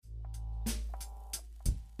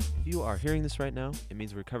If you are hearing this right now, it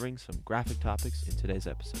means we're covering some graphic topics in today's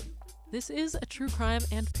episode. This is a true crime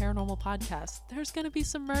and paranormal podcast. There's going to be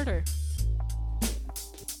some murder.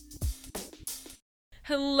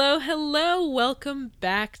 Hello. Welcome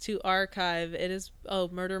back to Archive. It is,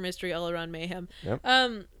 murder, mystery, all around mayhem. Yep.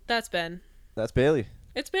 That's Ben. That's Bayli.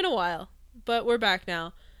 It's been a while, but we're back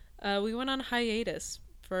now. We went on hiatus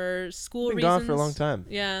for school We've been reasons. gone for a long time.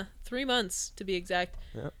 Yeah, 3 months to be exact.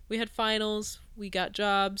 Yep. We had finals. We got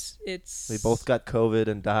jobs. We both got COVID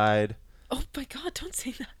and died. Oh my God, don't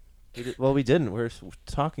say that. We didn't. We're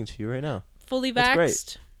talking to you right now. Fully That's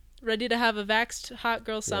vaxxed. Ready to have a vaxxed hot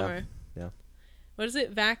girl summer. Yeah. What is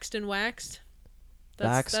it? Vaxxed and waxed?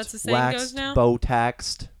 Vaxxed, that's the saying waxed, goes now?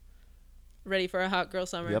 Botoxed. Ready for a hot girl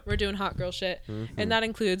summer. Yep. We're doing hot girl shit. Mm-hmm. And that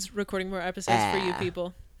includes recording more episodes for you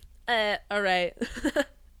people. All right.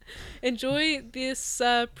 Enjoy this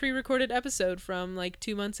pre-recorded episode from like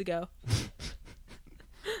 2 months ago.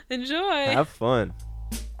 Enjoy. Have fun.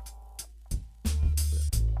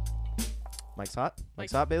 Mike's hot?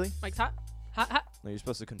 Mike's hot, Bayli? Mike's hot? Hot? No, you're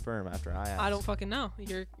supposed to confirm after I ask. I don't fucking know.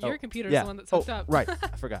 Your computer's yeah. the one that's hooked up. Right.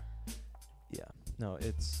 I forgot. Yeah. No,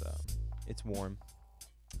 it's warm.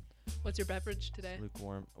 What's your beverage today? It's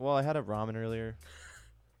lukewarm. Well, I had a ramen earlier.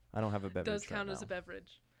 I don't have a beverage. Does count right as now. a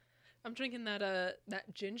beverage. I'm drinking that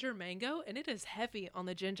ginger mango, and it is heavy on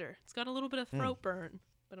the ginger. It's got a little bit of throat burn,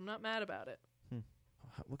 but I'm not mad about it.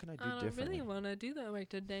 What can I do I don't differently? really want to do that work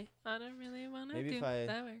today. I don't really want to Maybe do if I-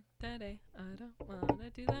 that work today. I don't want to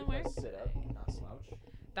do that work. Sit up, not slouch.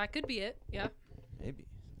 That could be it. Yeah. Maybe.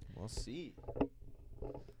 We'll see.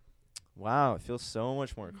 Wow, it feels so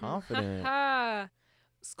much more confident. Ha!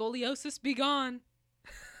 Scoliosis be gone.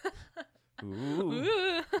 Ooh.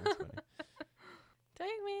 Ooh. That's funny.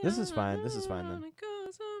 Take me. This is on fine. a This is fine road then. to go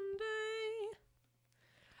someday.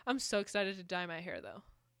 I'm so excited to dye my hair though.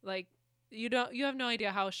 Like you have no idea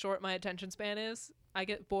how short my attention span is. I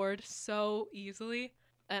get bored so easily,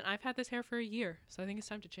 and I've had this hair for a year, so I think it's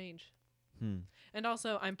time to change. And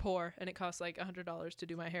also, I'm poor, and it costs like $100 to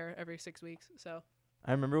do my hair every 6 weeks. So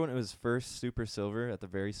I remember when it was first super silver at the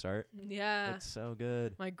very start. yeah, It's so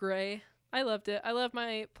good. my gray. I loved it. I love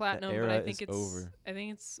my platinum, era but I think is it's over. I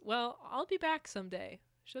think it's well, I'll be back someday.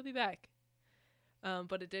 She'll be back.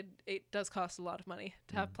 But it does cost a lot of money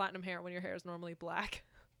to have platinum hair when your hair is normally black.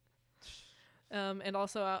 And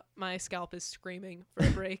also my scalp is screaming for a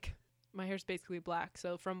break. My hair's basically black,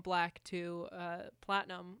 so from black to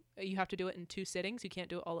platinum, you have to do it in 2 sittings. You can't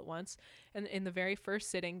do it all at once. And in the very first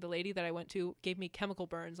sitting, the lady that I went to gave me chemical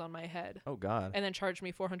burns on my head, Oh God. and then charged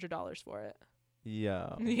me $400 for it.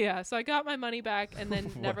 Yeah. Yeah, so I got my money back and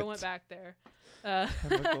then never What? went back there.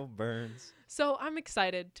 Chemical burns. So I'm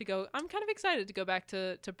excited to go. I'm kind of excited to go back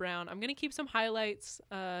to brown. I'm gonna keep some highlights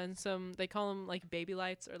and some. They call them like baby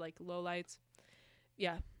lights or like low lights.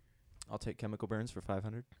 Yeah. I'll take chemical burns for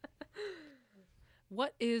 500.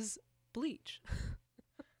 What is bleach?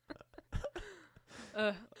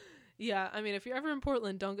 Yeah. I mean, if you're ever in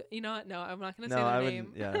Portland, don't. You know what? No, I'm not gonna say their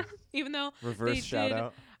name. Yeah. Even though Reverse they shout did-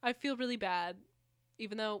 out. I feel really bad.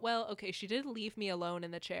 Even though, well, okay, she did leave me alone in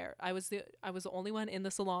the chair. I was the only one in the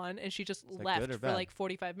salon, and she just Is that left good or for bad? like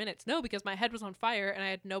 45 minutes. No, because my head was on fire, and I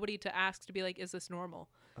had nobody to ask to be like, "Is this normal?"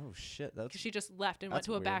 Oh shit. That's Because she just left and went That's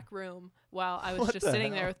to a weird. back room while I was What just the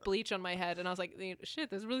sitting there hell? with bleach on my head, and I was like, "Shit,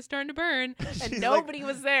 this is really starting to burn," She's and like- nobody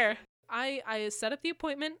was there. I set up the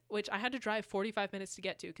appointment, which I had to drive 45 minutes to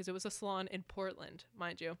get to because it was a salon in Portland,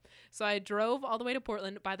 mind you. So I drove all the way to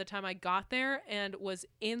Portland. By the time I got there and was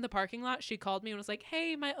in the parking lot, she called me and was like,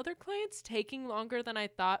 "Hey, my other client's taking longer than I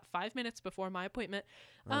thought, 5 minutes before my appointment.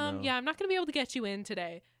 Oh, no. Yeah, I'm not going to be able to get you in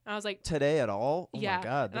today." And I was like, Today at all? Oh yeah. my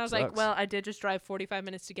God. And That I was sucks. like, well, I did just drive 45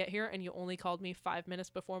 minutes to get here, and you only called me 5 minutes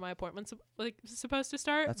before my appointment's supposed to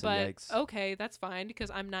start. That's a but yikes. okay, that's fine because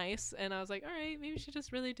I'm nice. And I was like, all right, maybe she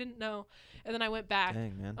just really didn't know. And then I went back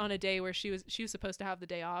Dang, man. on a day where she was supposed to have the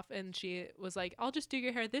day off, and she was like, I'll just do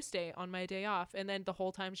your hair this day on my day off. And then the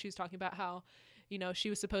whole time she was talking about how, you know, she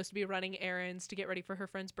was supposed to be running errands to get ready for her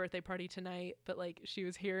friend's birthday party tonight, but like she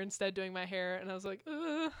was here instead doing my hair. And I was like,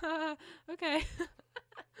 okay.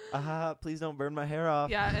 Please don't burn my hair off.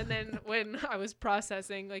 Yeah, and then when I was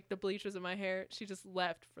processing like the bleachers in my hair, she just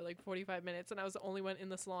left for like 45 minutes, and I was the only one in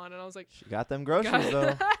the salon, and I was like, She got them groceries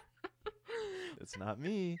though. It's not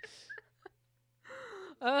me.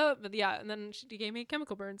 but yeah, and then she gave me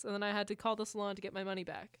chemical burns, and then I had to call the salon to get my money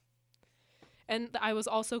back. And I was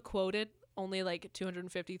also quoted only like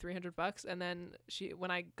 $250-$300, and then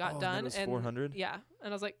when I got And done, it was and 400. yeah,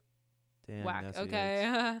 and I was like, Damn, whack. that's a yikes.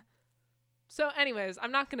 Okay. So, anyways,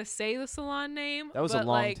 I'm not gonna say the salon name. That was a but,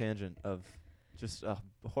 long like, tangent of just a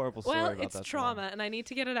horrible story well, about it's that trauma, and I need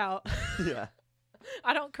to get it out. salon. Yeah.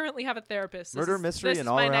 I don't currently have a therapist. Murder mystery and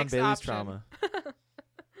all around Bayli's trauma.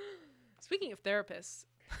 Speaking of therapists.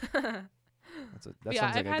 That sounds like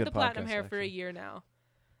I've a had good the platinum podcast, hair for a actually. year now.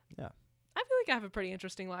 Yeah. I feel like I have a pretty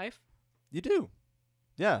interesting life. You do.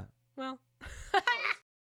 Yeah. Well,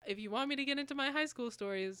 if you want me to get into my high school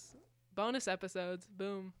stories, bonus episodes,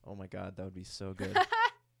 boom. Oh my God, that would be so good.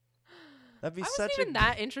 That'd be I such wasn't even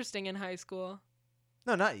that interesting in high school.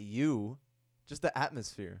 No, not you. Just the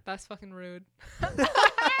atmosphere. That's fucking rude.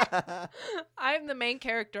 I'm the main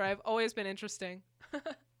character. I've always been interesting.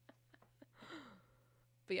 But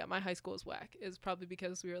yeah, my high school is whack. It's probably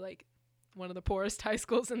because we were like one of the poorest high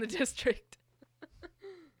schools in the district.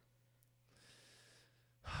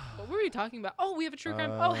 What were we talking about? Oh, we have a true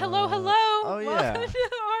crime. Oh, hello. Oh, yeah. Welcome to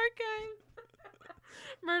the archive.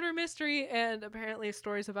 Murder mystery and apparently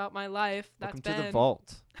stories about my life. Welcome to the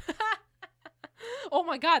vault. Oh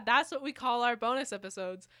my God, that's what we call our bonus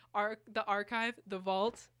episodes. The archive, the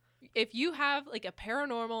vault. If you have like a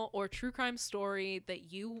paranormal or true crime story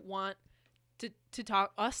that you want to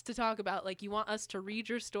talk about, like you want us to read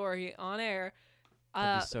your story on air,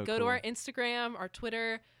 so go cool. to our Instagram, our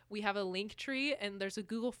Twitter. We have a link tree, and there's a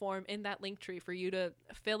Google form in that link tree for you to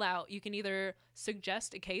fill out. You can either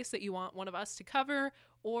suggest a case that you want one of us to cover,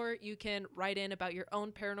 or you can write in about your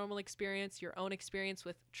own paranormal experience, your own experience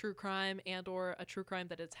with true crime, and or a true crime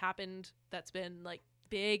that has happened that's been like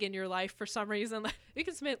big in your life for some reason. You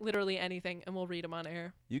can submit literally anything, and we'll read them on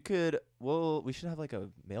air. You could. Well, we should have like a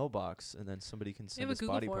mailbox, and then somebody can send have a us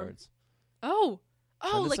Google body form. parts. Oh,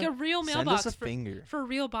 like a real Send mailbox us a finger. for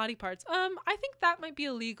real body parts. I think that might be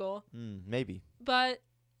illegal, Maybe. but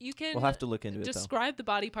you can. We'll have to look into it though. Describe the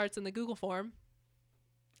body parts in the Google form.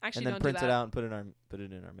 Actually, And then don't print do that. it out and put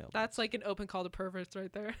it in our mailbox. That's like an open call to perverts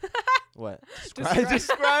right there. What? Describe-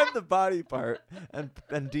 Describe the body part and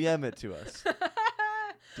DM it to us.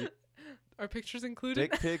 Are pictures included?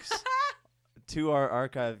 Dick pics to our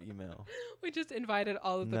archive email. We just invited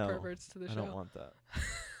all of the No, perverts to the show. I don't want that.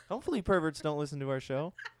 Hopefully perverts don't listen to our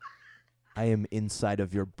show. I am inside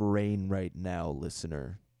of your brain right now,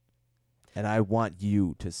 listener. And I want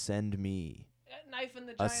you to send me Knife in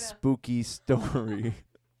the a vagina. spooky story.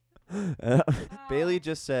 Bayli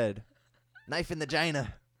just said, knife in the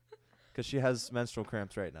vagina. Because she has menstrual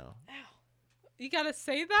cramps right now. Ow. You gotta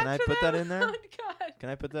say that. Can I to put them? that in there? Oh God. Can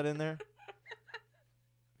I put that in there?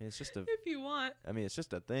 It's just a. If you want. I mean, it's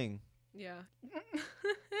just a thing. Yeah.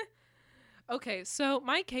 Okay, so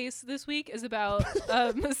my case this week is about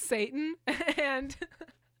Satan, and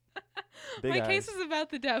Big my eyes. case is about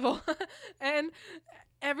the devil. And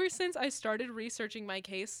ever since I started researching my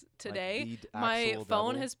case today, the my actual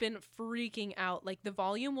phone devil? has been freaking out. Like the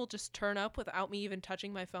volume will just turn up without me even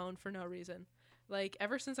touching my phone for no reason. Like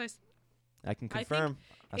ever since I can I think confirm.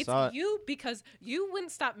 I it's saw it. you because you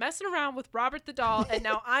wouldn't stop messing around with Robert the doll, and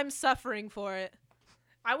now I'm suffering for it.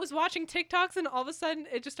 I was watching TikToks and all of a sudden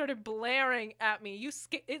it just started blaring at me.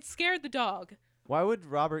 It scared the dog. Why would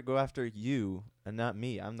Robert go after you and not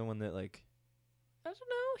me? I'm the one that like. I don't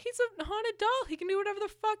know. He's a haunted doll. He can do whatever the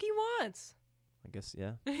fuck he wants. I guess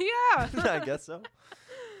yeah. Yeah. I guess so.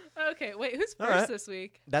 Okay, wait. Who's All first right. this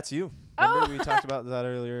week? That's you. Oh! Remember we talked about that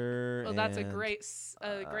earlier. Well, that's a and, great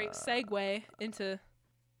segue into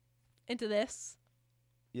this.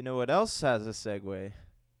 You know what else has a segue?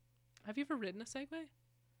 Have you ever ridden a Segway?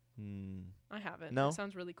 I haven't. No. It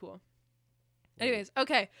sounds really cool. Anyways,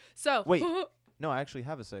 okay. So Wait. No, I actually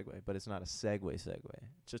have a Segway, but it's not a Segway.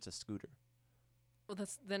 It's just a scooter. Well,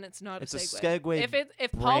 then it's not It's a a Segway. Segway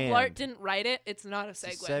If Paul Blart brand. didn't write it, it's not a It's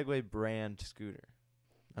Segway. a Segway brand scooter.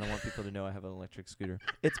 I don't want people to know I have an electric scooter.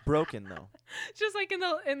 It's broken though. Just like in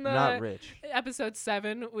the Not rich. episode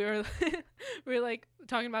 7, we were like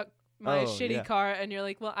talking about my shitty yeah. car, and you're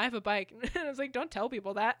like, "Well, I have a bike," and I was like, "Don't tell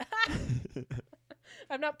people that."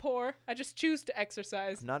 I'm not poor. I just choose to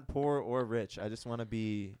exercise. I'm not poor or rich. I just want to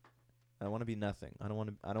be. I want to be nothing. I don't want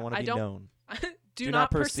to be known. Do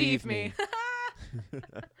not perceive me.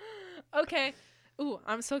 Okay. Ooh,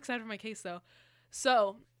 I'm so excited for my case though.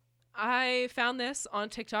 So, I found this on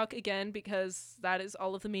TikTok again because that is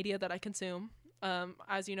all of the media that I consume.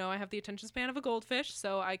 As you know, I have the attention span of a goldfish,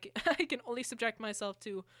 so I can only subject myself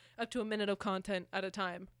to up to a minute of content at a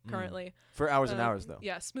time currently. For hours and hours, though.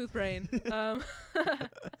 Yeah, smooth brain. It's because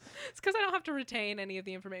I don't have to retain any of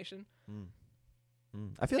the information.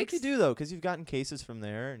 I feel like you do, though, because you've gotten cases from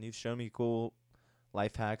there, and you've shown me cool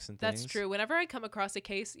life hacks and things. That's true. Whenever I come across a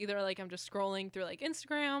case, either like I'm just scrolling through like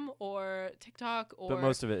Instagram or TikTok, or But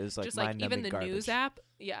most of it is like just like even the garbage. news app.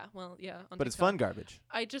 Yeah, well, yeah. On But it's TikTok. fun garbage.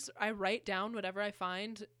 I write down whatever I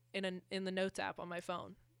find in the notes app on my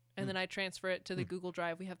phone, and then I transfer it to the Google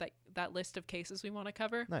Drive. We have that list of cases we want to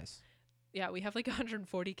cover. Nice. Yeah, we have like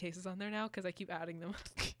 140 cases on there now because I keep adding them.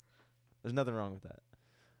 There's nothing wrong with that.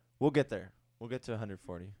 We'll get there. We'll get to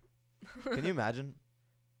 140. Can you imagine?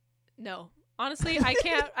 No. Honestly, I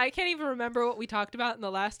can't even remember what we talked about in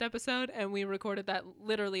the last episode, and we recorded that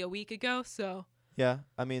literally a week ago, so. Yeah,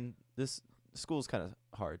 I mean, this school's kind of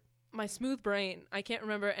hard. My smooth brain, I can't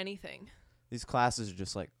remember anything. These classes are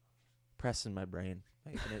just like pressing my brain,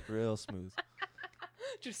 making it real smooth.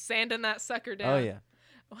 Just sanding that sucker down. Oh, yeah.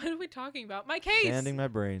 What are we talking about? My case. Sanding my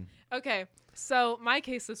brain. Okay, so my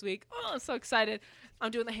case this week. Oh, I'm so excited.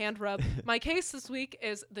 I'm doing the hand rub. My case this week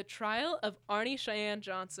is the trial of Arne Cheyenne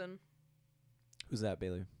Johnson. Who's that,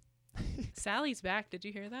 Bayli? Sally's back. Did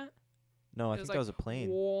you hear that? No, I think that was a plane.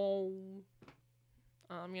 Whoa.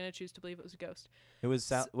 I'm going to choose to believe it was a ghost. It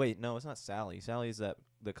was wait, no, it's not Sally. Sally's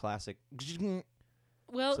the classic.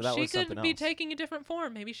 Well, So that she was could something be else. taking a different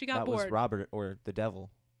form. Maybe she got That bored. was Robert or the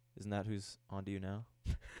devil. Isn't that who's on to you now?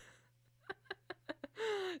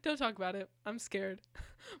 Don't talk about it. I'm scared.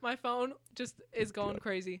 My phone just is going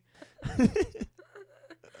crazy.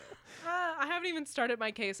 I haven't even started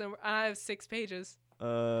my case, and I have 6 pages.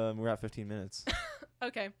 We're at 15 minutes.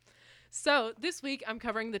 Okay. So this week, I'm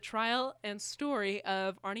covering the trial and story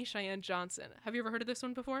of Arne Cheyenne Johnson. Have you ever heard of this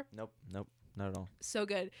one before? Nope, not at all. So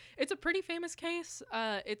good. It's a pretty famous case.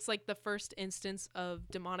 It's like the first instance of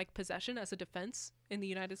demonic possession as a defense in the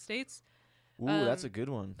United States. Ooh, that's a good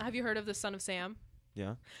one. Have you heard of the Son of Sam?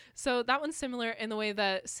 Yeah. So that one's similar in the way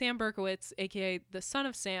that Sam Berkowitz, aka the son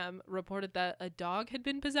of Sam, reported that a dog had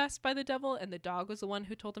been possessed by the devil, and the dog was the one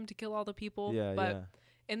who told him to kill all the people. Yeah, but yeah.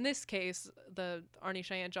 in this case, the Arne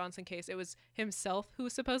Cheyenne Johnson case, it was himself who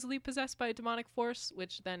was supposedly possessed by a demonic force,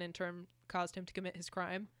 which then in turn caused him to commit his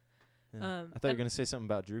crime. Yeah. I thought you were going to say something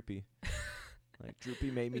about Droopy. Like,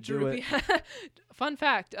 Droopy made me do it. Fun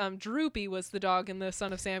fact, Droopy was the dog in the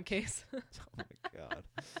Son of Sam case. Oh, my God.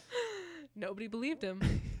 Nobody believed him,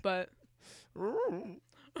 but...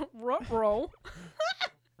 Ruh-roh.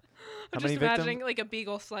 I'm just imagining like a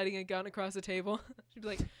beagle sliding a gun across the table. She'd be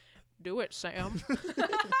like, do it, Sam.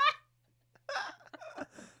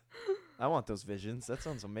 I want those visions. That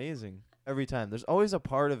sounds amazing. Every time. There's always a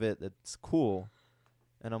part of it that's cool.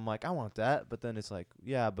 And I'm like, I want that. But then it's like,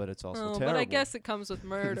 yeah, but it's also terrible. But I guess it comes with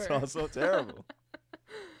murder. It's also terrible.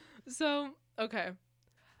 So, okay.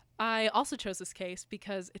 I also chose this case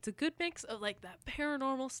because it's a good mix of like that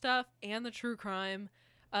paranormal stuff and the true crime.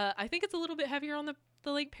 I think it's a little bit heavier on the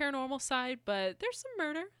like paranormal side, but there's some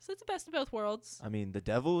murder, so it's the best of both worlds. I mean, the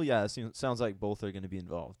devil, yeah, it sounds like both are going to be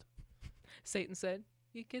involved. Satan said,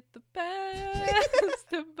 you get the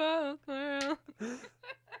best of both worlds.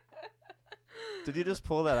 Did you just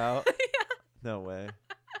pull that out? Yeah. No way.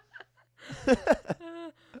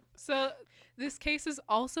 So this case is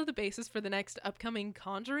also the basis for the next upcoming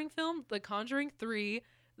Conjuring film. The Conjuring 3,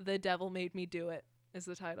 The Devil Made Me Do It is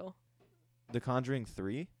the title. The Conjuring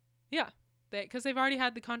 3? Yeah. Because they've already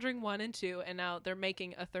had The Conjuring 1 and 2, and now they're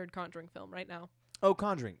making a third Conjuring film right now. Oh,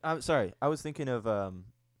 Conjuring. I'm sorry. I was thinking of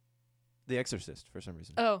The Exorcist for some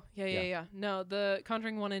reason. Oh, yeah. No, The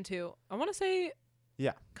Conjuring 1 and 2. I want to say...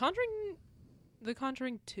 Yeah. The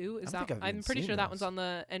Conjuring 2 is out. I'm pretty sure that one's on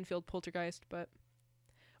the Enfield Poltergeist, but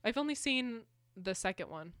I've only seen the second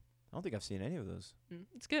one. I don't think I've seen any of those.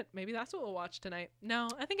 It's good. Maybe that's what we'll watch tonight. No,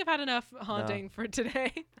 I think I've had enough haunting for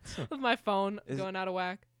today with my phone going out of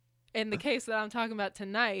whack. In the case that I'm talking about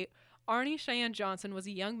tonight, Arne Cheyenne Johnson was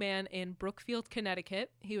a young man in Brookfield,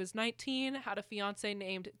 Connecticut. He was 19, had a fiance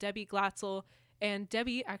named Debbie Glatzel, and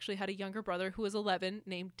Debbie actually had a younger brother who was 11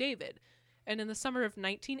 named David. And in the summer of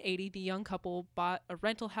 1980, the young couple bought a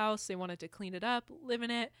rental house. They wanted to clean it up, live in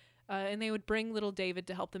it, and they would bring little David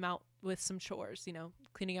to help them out with some chores,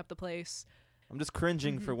 cleaning up the place. I'm just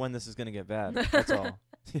cringing for when this is going to get bad. That's all.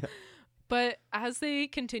 Yeah. But as they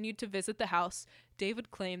continued to visit the house, David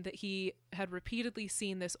claimed that he had repeatedly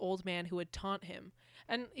seen this old man who would taunt him.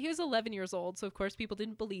 And he was 11 years old, so of course people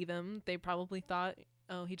didn't believe him. They probably thought,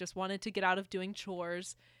 oh, he just wanted to get out of doing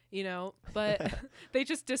chores, but they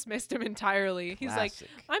just dismissed him entirely. He's like,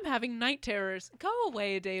 I'm having night terrors. Go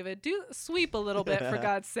away, David. Sweep a little bit, for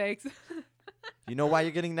God's sakes. You know why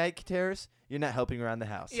you're getting night terrors? You're not helping around the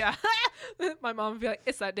house. Yeah. My mom would be like,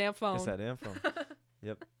 it's that damn phone. It's that damn phone.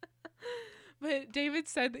 Yep. But David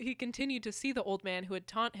said that he continued to see the old man who had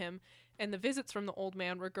taunt him, and the visits from the old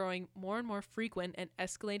man were growing more and more frequent and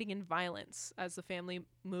escalating in violence as the family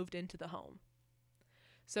moved into the home.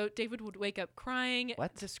 So David would wake up crying,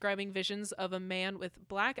 describing visions of a man with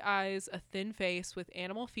black eyes, a thin face with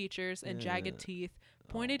animal features and jagged teeth,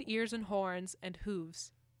 pointed ears and horns, and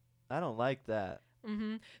hooves. I don't like that.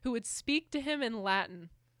 Who would speak to him in Latin.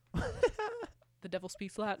 The devil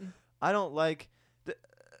speaks Latin. I don't like...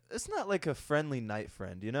 That's not like a friendly night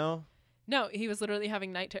friend, you know? No, he was literally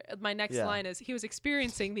having night terror. My next Yeah. line is he was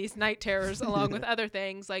experiencing these night terrors along with other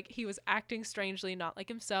things. Like he was acting strangely, not like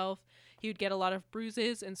himself. He would get a lot of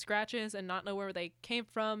bruises and scratches and not know where they came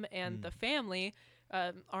from. And the family,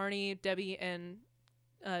 Arne, Debbie, and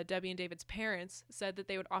David's parents said that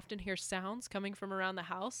they would often hear sounds coming from around the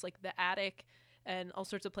house, like the attic and all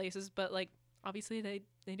sorts of places. But like obviously they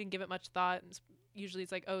didn't give it much thought. Usually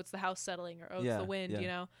it's like, oh, it's the house settling, or oh, it's the wind, you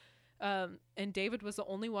know. And David was the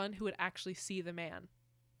only one who would actually see the man.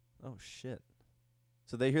 Oh shit!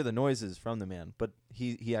 So they hear the noises from the man, but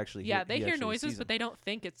he actually they hear noises, but they don't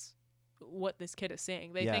think it's what this kid is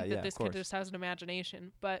seeing. They think that this kid just has an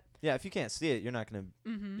imagination. But yeah, if you can't see it, you're not gonna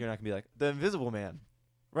be like the invisible man,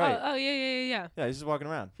 right? Oh yeah. Yeah, he's just walking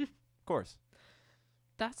around. Of course.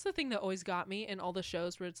 That's the thing that always got me in all the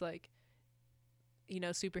shows where it's like, you know,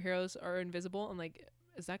 superheroes are invisible. I'm like,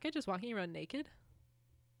 is that guy just walking around naked?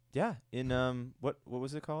 Yeah, in what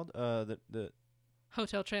was it called? The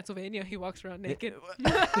Hotel Transylvania. He walks around naked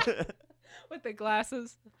with the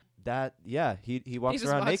glasses. He walks around naked. He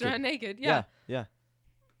just walks around naked. Yeah.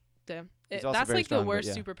 Damn. That's like the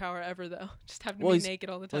worst superpower ever, though. Just having to be naked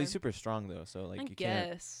all the time. Well, he's super strong though, so like I you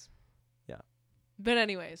guess. Can't. Yeah. But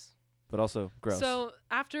anyways. But also gross. So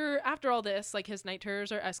after all this, like his night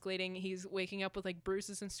terrors are escalating. He's waking up with like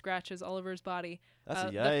bruises and scratches all over his body.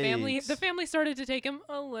 That's yikes. The family started to take him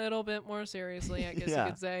a little bit more seriously, I guess you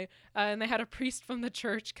could say. And they had a priest from the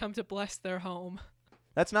church come to bless their home.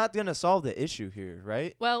 That's not gonna solve the issue here,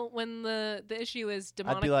 right? Well, when the issue is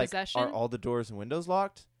demonic I'd be like, possession, are all the doors and windows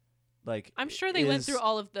locked? Like, I'm sure they went through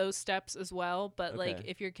all of those steps as well, but Okay. like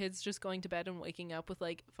if your kid's just going to bed and waking up with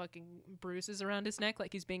like fucking bruises around his neck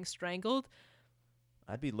like he's being strangled,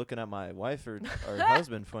 I'd be looking at my wife or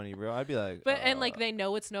husband funny, bro. I'd be like, and like they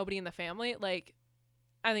know it's nobody in the family, like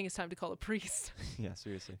I think it's time to call a priest. Yeah,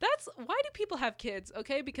 seriously. That's why do people have kids?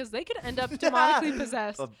 Okay, because they could end up demonically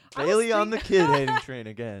possessed. Bayli on the kid hating train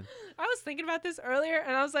again. I was thinking about this earlier,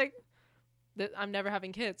 and I was like, I'm never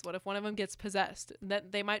having kids. What if one of them gets possessed?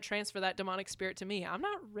 That they might transfer that demonic spirit to me. I'm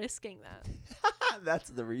not risking that. That's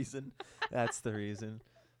the reason.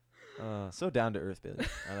 So down to earth, Bayli.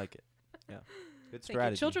 I like it. Yeah. Good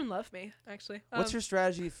strategy. Children love me, actually. What's your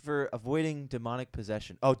strategy for avoiding demonic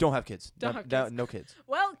possession? Oh, don't have kids. No kids.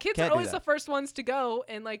 Well, kids Can't are always do the that. first ones to go,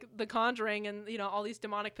 and like The Conjuring and, you know, all these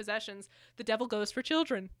demonic possessions. The devil goes for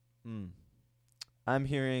children. I'm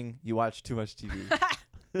hearing you watch too much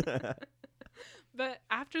TV. But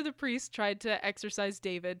after the priest tried to exorcise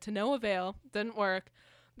David to no avail, didn't work,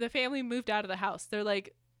 the family moved out of the house. They're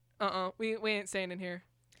like, we ain't staying in here.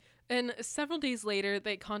 And several days later,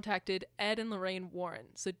 they contacted Ed and Lorraine Warren.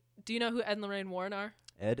 So do you know who Ed and Lorraine Warren are?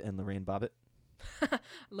 Ed and Lorraine Bobbitt.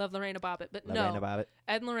 Love Lorraine Bobbitt, but Lorraine no. Bobbitt.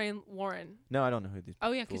 Ed and Lorraine Warren. No, I don't know who these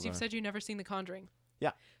Oh, yeah, because fools you've are. said you've never seen The Conjuring.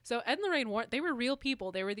 Yeah. So Ed and Lorraine Warren, they were real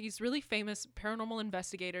people. They were these really famous paranormal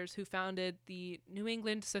investigators who founded the New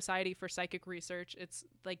England Society for Psychic Research. It's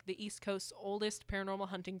like the East Coast's oldest paranormal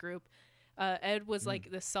hunting group. Ed was like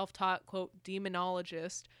the self-taught, quote,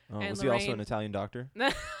 demonologist. Oh, and was Lorraine, he also an Italian doctor?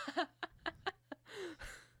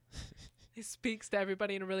 He speaks to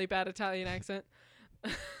everybody in a really bad Italian accent.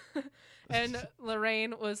 And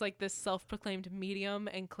Lorraine was like this self-proclaimed medium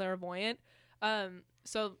and clairvoyant.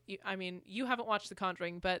 So, you haven't watched The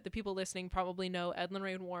Conjuring, but the people listening probably know Ed and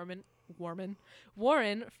Lorraine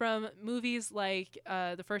Warren from movies like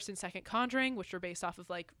the first and second Conjuring, which were based off of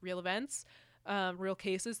like real events, real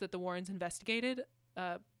cases that the Warrens investigated.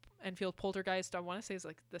 Enfield Poltergeist, I want to say, is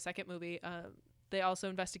like the second movie. They also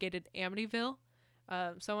investigated Amityville,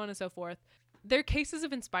 so on and so forth. Their cases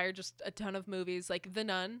have inspired just a ton of movies, like The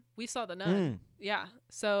Nun. We saw The Nun. Yeah.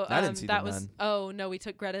 So I didn't see that The was Nun. Oh no, we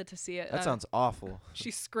took Greta to see it. That sounds awful.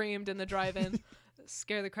 She screamed in the drive-in,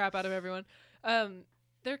 scare the crap out of everyone.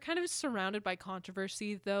 They're kind of surrounded by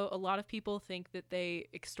controversy, though. A lot of people think that they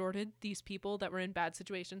extorted these people that were in bad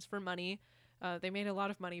situations for money. They made a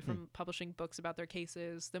lot of money from publishing books about their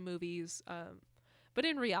cases, the movies. But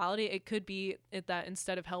in reality, it could be that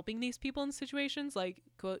instead of helping these people in situations like,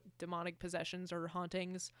 quote, demonic possessions or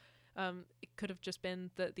hauntings, it could have just been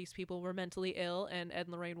that these people were mentally ill and Ed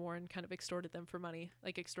and Lorraine Warren kind of extorted them for money,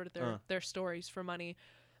 like extorted their stories for money.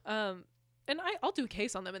 And I'll do a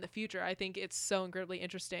case on them in the future. I think it's so incredibly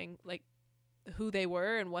interesting, like who they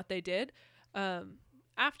were and what they did.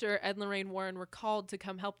 After Ed and Lorraine Warren were called to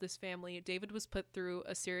come help this family, David was put through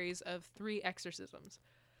a series of 3 exorcisms.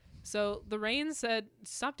 So Lorraine said,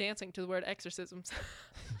 stop dancing to the word exorcisms.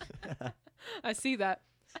 I see that.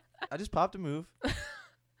 I just popped a move.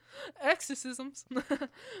 exorcisms.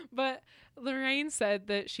 But Lorraine said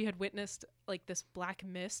that she had witnessed like this black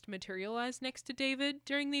mist materialize next to David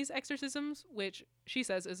during these exorcisms, which she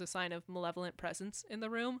says is a sign of malevolent presence in the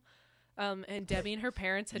room. And Debbie and her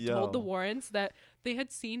parents had told the Warrens that they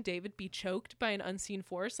had seen David be choked by an unseen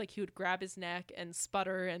force. Like he would grab his neck and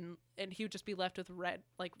sputter, and he would just be left with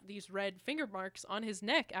these red finger marks on his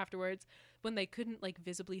neck afterwards when they couldn't like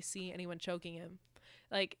visibly see anyone choking him.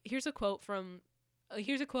 Like here's a quote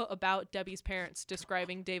about Debbie's parents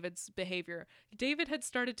describing David's behavior. David had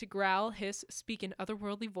started to growl, hiss, speak in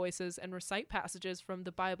otherworldly voices, and recite passages from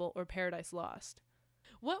the Bible or Paradise Lost.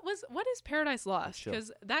 What is Paradise Lost?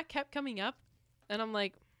 Because that kept coming up, and I'm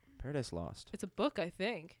like, Paradise Lost. It's a book, I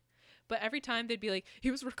think. But every time they'd be like,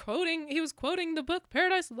 he was quoting the book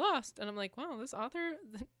Paradise Lost, and I'm like, wow, this author,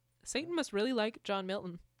 Satan must really like John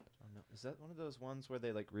Milton. Is that one of those ones where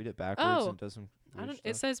they like read it backwards and does some weird stuff?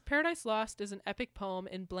 It says Paradise Lost is an epic poem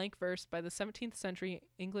in blank verse by the 17th century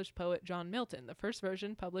English poet John Milton. The first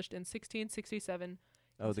version published in 1667.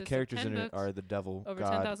 Oh, the characters in it are the devil, over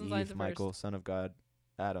God, 10,000 lines Eve, of Michael, verse. son of God,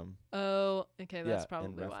 Adam. Oh, okay, that's and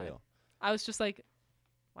probably why. Raphael. I was just like,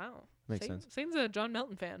 wow. Makes sense. Satan's a John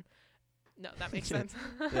Milton fan. No, that makes sense.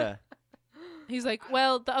 Yeah. He's like,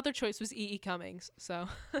 well, the other choice was E.E. Cummings, so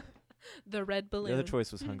the red balloon. The other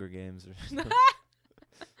choice was Hunger Games or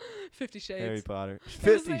 50 Shades. Harry Potter.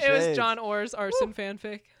 It was John Orr's arson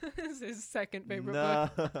fanfic. It's his second favorite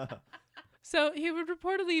book. So he would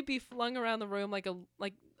reportedly be flung around the room like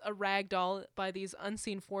a rag doll by these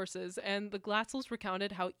unseen forces, and the Glatzels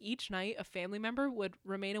recounted how each night a family member would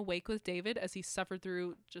remain awake with David as he suffered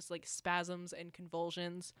through just like spasms and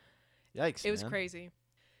convulsions. Yikes, It was crazy.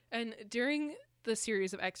 And during the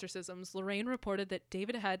series of exorcisms, Lorraine reported that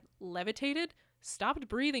David had levitated, stopped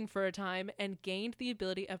breathing for a time, and gained the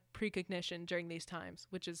ability of precognition during these times,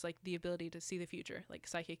 which is like the ability to see the future, like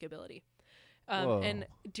psychic ability. And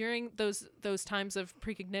during those times of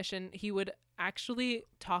precognition, he would actually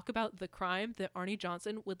talk about the crime that Arne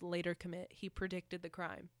Johnson would later commit. He predicted the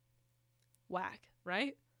crime. Whack,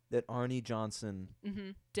 right? That Arne Johnson.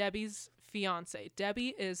 Mm-hmm. Debbie's fiance.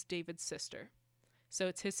 Debbie is David's sister. So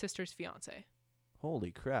it's his sister's fiance.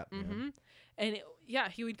 Holy crap, man. Mm-hmm. And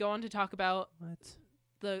he would go on to talk about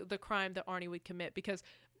the crime that Arne would commit, because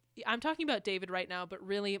I'm talking about David right now, but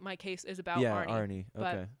really my case is about Arne. Yeah, Arne.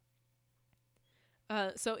 Okay.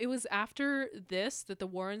 So it was after this that the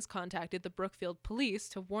Warrens contacted the Brookfield police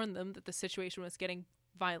to warn them that the situation was getting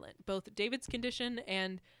violent, both David's condition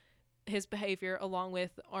and his behavior, along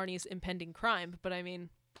with Arnie's impending crime. But I mean,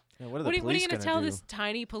 what are you going to tell this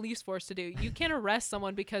tiny police force to do? You can't arrest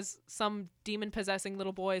someone because some demon-possessing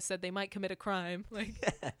little boy said they might commit a crime. Like,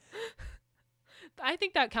 I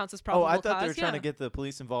think that counts as probable cause. Oh, I thought they were trying to get the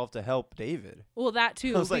police involved to help David. Well, that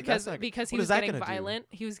too, because he was getting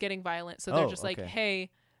violent. Do? He was getting violent, so they're just like, okay.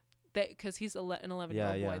 hey, because he's an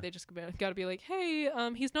 11-year-old boy, they just got to be like, hey,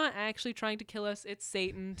 he's not actually trying to kill us. It's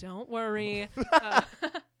Satan. Don't worry.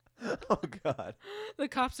 Oh God. The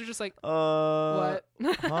cops are just like, what?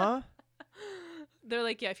 Huh? They're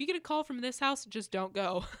like, yeah, if you get a call from this house, just don't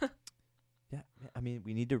go. Yeah, I mean,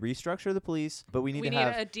 we need to restructure the police, but we need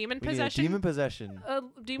a demon possession. A demon possession. A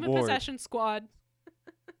demon possession squad.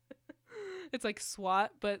 It's like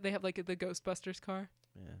SWAT, but they have like the Ghostbusters car.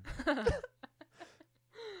 Yeah.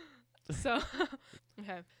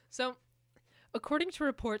 So, according to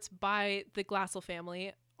reports by the Glassel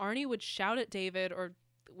family, Arne would shout at David or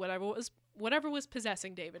whatever was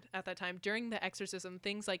possessing David at that time during the exorcism.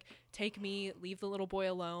 Things like "Take me," "Leave the little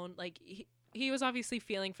boy alone." Like he was obviously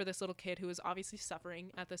feeling for this little kid who was obviously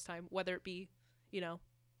suffering at this time, whether it be,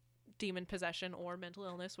 demon possession or mental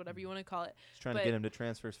illness, whatever you want to call it. He's trying to get him to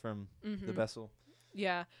transfer from the vessel.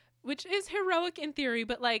 Yeah. Which is heroic in theory,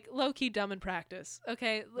 but like low-key dumb in practice.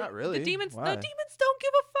 Okay, not really. The demons Why? don't give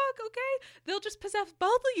a fuck. Okay, they'll just possess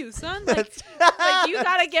both of you, son. Like you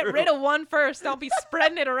gotta get rid of one first. Don't be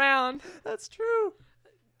spreading it around. That's true.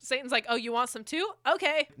 Satan's like, oh, you want some too?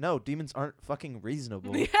 Okay. No, demons aren't fucking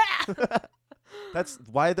reasonable. Yeah. That's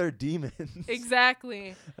why they're demons.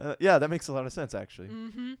 Exactly. Yeah, that makes a lot of sense, actually.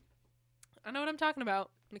 Mm-hmm. I know what I'm talking about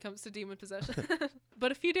when it comes to demon possession.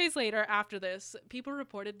 But a few days later, after this, people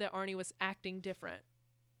reported that Arne was acting different.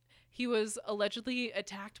 He was allegedly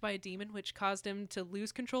attacked by a demon, which caused him to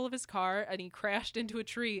lose control of his car, and he crashed into a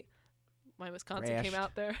tree. My Wisconsin came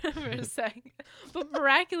out there for a sec. But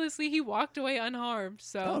miraculously, he walked away unharmed.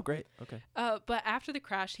 So. Oh, great. Okay. But after the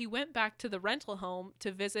crash, he went back to the rental home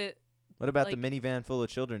to visit. What about the minivan full of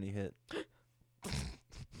children he hit?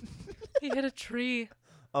 He hit a tree.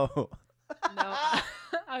 Oh. No.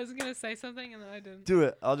 I was going to say something and then I didn't. Do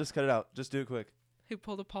it. I'll just cut it out. Just do it quick. He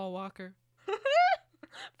pulled a Paul Walker.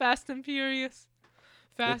 Fast and Furious.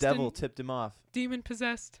 The devil tipped him off. Demon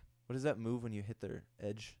possessed. What does that move when you hit their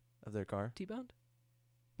edge of their car? T-boned?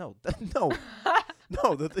 No, no.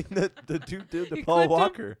 No, the thing that the dude did to You Paul clipped him?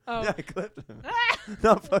 Walker. Oh. Yeah, I clipped him.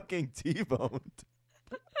 Not fucking T-boned.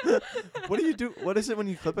 What do you do? What is it when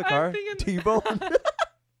you clip a car? T-bone? I'm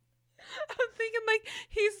thinking like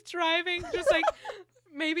he's driving, just like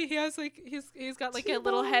maybe he has like he's got like a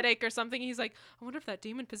little headache or something. He's like, I wonder if that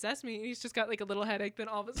demon possessed me. And he's just got like a little headache. Then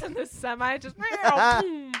all of a sudden the semi just boom,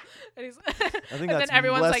 and he's I think and that's then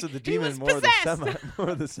everyone's less like, of the he was demon, more of the possessed. more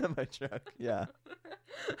of the semi truck. Yeah.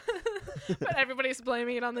 But everybody's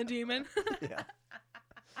blaming it on the demon. Yeah.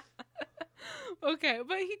 Okay,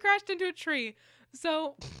 but he crashed into a tree.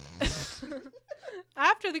 So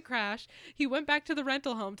after the crash, he went back to the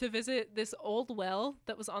rental home to visit this old well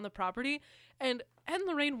that was on the property. And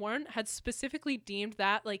Lorraine Warren had specifically deemed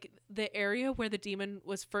that like the area where the demon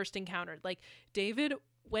was first encountered. Like David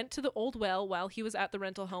went to the old well while he was at the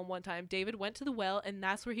rental home one time. David went to the well, and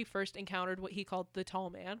that's where he first encountered what he called the tall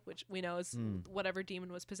man, which we know is whatever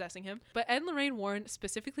demon was possessing him. But Ed and Lorraine Warren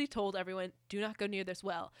specifically told everyone, do not go near this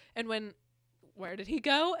well. And where did he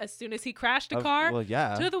go? As soon as he crashed a car? Well,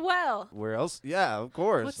 yeah. To the well. Where else? Yeah, of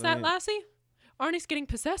course. What's that, Lassie? Arnie's getting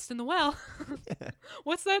possessed in the well.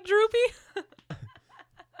 What's that, Droopy?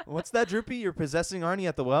 What's that, Droopy? You're possessing Arnie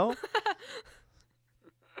at the well?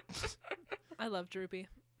 I love Droopy.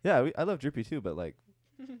 Yeah, I love Droopy too, but like...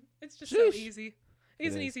 It's just so easy.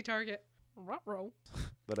 He's an easy target. Ruh-roh.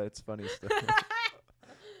 But it's funny stuff.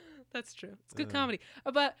 That's true. It's good comedy.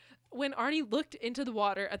 But when Arnie looked into the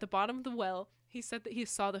water at the bottom of the well, he said that he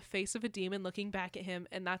saw the face of a demon looking back at him,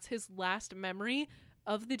 and that's his last memory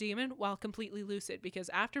of the demon while completely lucid, because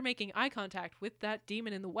after making eye contact with that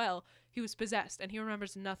demon in the well, he was possessed, and he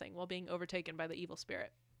remembers nothing while being overtaken by the evil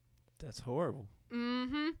spirit. That's horrible.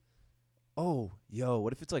 Mm-hmm. Oh,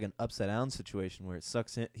 what if it's like an upside down situation where it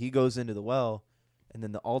sucks in, he goes into the well, and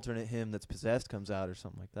then the alternate him that's possessed comes out or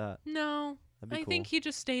something like that? No. I cool. think he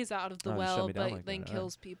just stays out of the well, but like then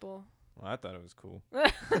kills people. Well, I thought it was cool.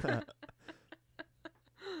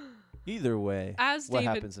 Either way, what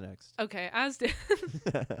happens next? Okay,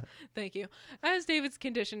 thank you. As David's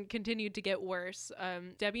condition continued to get worse,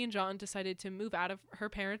 Debbie and John decided to move out of her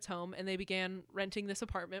parents' home, and they began renting this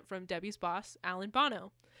apartment from Debbie's boss, Alan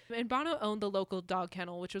Bono. And Bono owned the local dog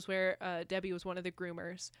kennel, which was where Debbie was one of the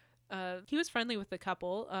groomers. He was friendly with the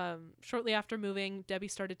couple. Shortly after moving, Debbie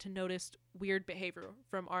started to notice weird behavior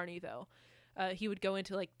from Arnie, though. He would go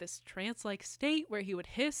into like this trance-like state where he would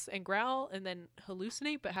hiss and growl and then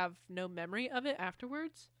hallucinate but have no memory of it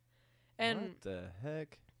afterwards. And what the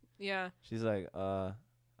heck? Yeah. She's like, I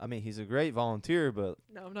mean, he's a great volunteer, but...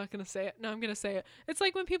 No, I'm not going to say it. No, I'm going to say it. It's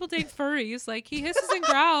like when people date furries. Like, he hisses and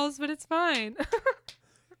growls, but it's fine.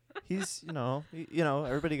 He's,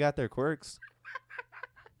 everybody got their quirks.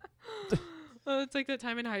 Oh, it's like that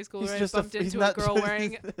time in high school He's where I just bumped into a girl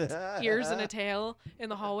wearing ears and a tail in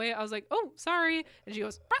the hallway. I was like, oh, sorry. And she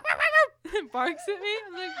goes, bark, bark, bark, bark, and barks at me.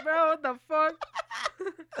 I'm like, bro, what the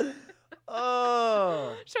fuck?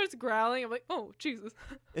 Oh. Starts growling. I'm like, oh, Jesus.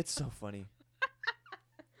 It's so funny.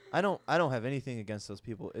 I don't have anything against those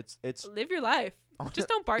people. It's Live your life. Just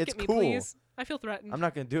don't bark it's at me, cool. please. I feel threatened. I'm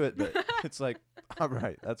not going to do it, but it's like, all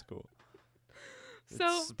right, that's cool.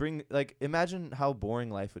 So imagine how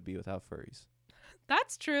boring life would be without furries.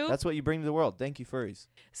 That's true. That's what you bring to the world. Thank you, furries.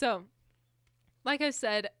 So, like I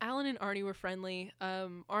said, Alan and Arnie were friendly.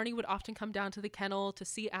 Arnie would often come down to the kennel to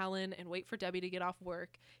see Alan and wait for Debbie to get off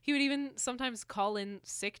work. He would even sometimes call in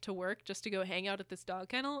sick to work just to go hang out at this dog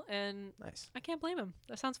kennel, and nice. I can't blame him.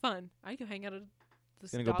 That sounds fun. I'd go hang out at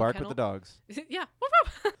this Gonna dog go bark kennel. with the dogs. Yeah.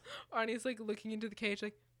 Arnie's like looking into the cage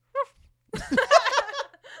like with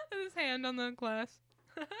his hand on the glass.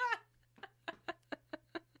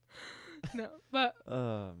 No, but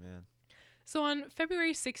oh man. So on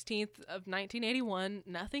February 16th of 1981,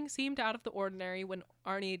 nothing seemed out of the ordinary when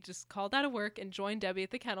Arnie just called out of work and joined Debbie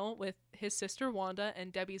at the kennel with his sister Wanda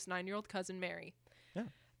and Debbie's 9-year-old cousin Mary. Yeah.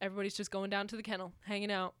 Everybody's just going down to the kennel,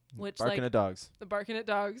 hanging out, which barking at dogs. The barking at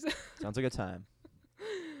dogs. Sounds like a time.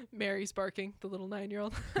 Mary's barking, the little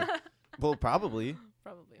 9-year-old. Well, probably.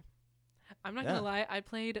 Probably. I'm not gonna lie, I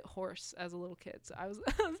played horse as a little kid, so I was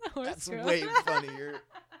a horse That's girl. way funnier.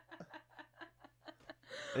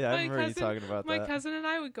 Yeah, I remember you talking about my that. My cousin and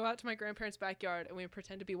I would go out to my grandparents' backyard and we would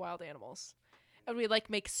pretend to be wild animals. And we'd like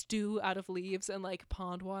make stew out of leaves and like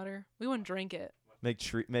pond water. We wouldn't drink it.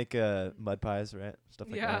 Make mud pies, right? Stuff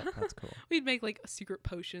like that. That's cool. We'd make like secret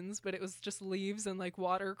potions, but it was just leaves and like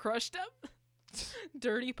water crushed up.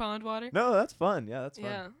 Dirty pond water. No, that's fun. Yeah, that's fun.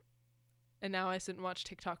 Yeah. And now I sit and watch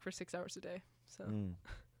TikTok for 6 hours a day. So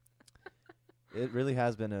It really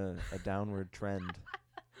has been a downward trend,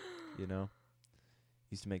 you know?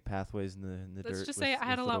 Used to make pathways in the dirt. Let's just say I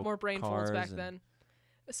had a lot more brain folds back then.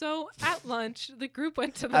 So at lunch, the group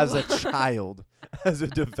went to the as a child, as a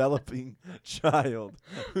developing child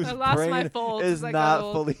whose I lost my brain folds is as I not got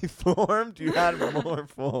old. fully formed, you had more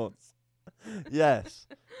folds. Yes.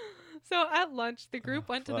 So at lunch, the group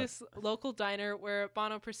went to fuck. this local diner where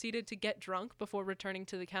Bono proceeded to get drunk before returning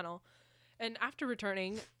to the kennel. And after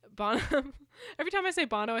returning, Bono, every time I say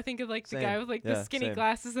Bono, I think of like the Same. guy with like the Yeah, skinny same.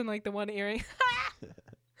 glasses and like the one earring.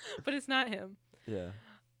 But it's not him. Yeah.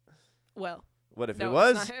 Well, What if no, it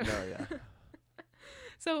was? it's not him. No, yeah.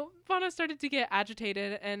 So Bono started to get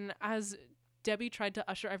agitated, and as Debbie tried to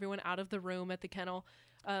usher everyone out of the room at the kennel,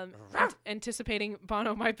 anticipating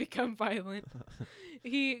Bono might become violent,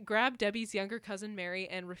 he grabbed Debbie's younger cousin Mary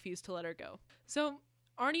and refused to let her go. So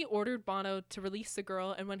Arne ordered Bono to release the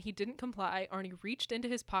girl, and when he didn't comply, Arne reached into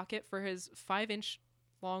his pocket for his 5-inch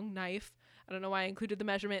long knife. I don't know why I included the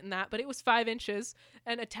measurement in that, but it was 5 inches,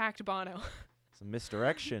 and attacked Bono. It's a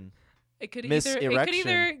misdirection. It could Miserection.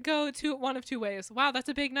 either go one of two ways. Wow, that's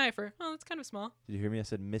a big knife, or oh, that's kind of small. Did you hear me? I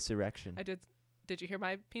said miserection. I did. Did you hear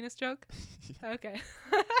my penis joke? Okay.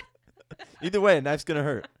 Either way, a knife's gonna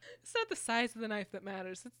hurt. It's not the size of the knife that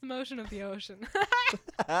matters. It's the motion of the ocean.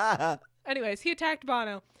 Anyways, he attacked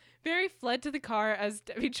Bono. Barry fled to the car as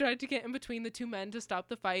Debbie tried to get in between the two men to stop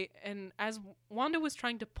the fight, and as Wanda was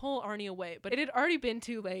trying to pull Arne away, but it had already been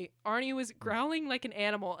too late. Arne was growling like an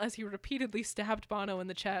animal as he repeatedly stabbed Bono in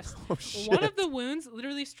the chest. Oh, shit. One of the wounds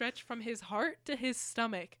literally stretched from his heart to his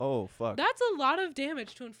stomach. Oh, fuck. That's a lot of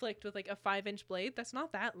damage to inflict with like a 5-inch blade. That's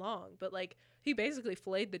not that long, but like he basically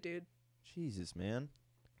filleted the dude. Jesus, man.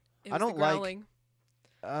 It I was don't the like- growling.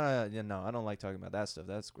 Yeah, no, I don't like talking about that stuff.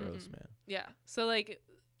 That's gross, man. Yeah. So like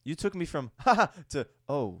You took me from haha to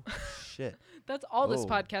oh shit. that's all this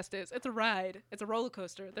Whoa. podcast is. It's a ride. It's a roller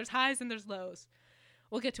coaster. There's highs and there's lows.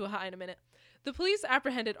 We'll get to a high in a minute. The police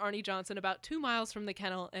apprehended Arne Johnson about 2 miles from the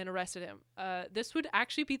kennel and arrested him. This would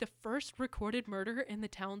actually be the first recorded murder in the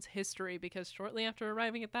town's history because shortly after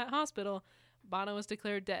arriving at that hospital, Bono was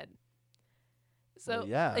declared dead. So Well,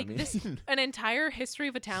 yeah, like I mean, this, an entire history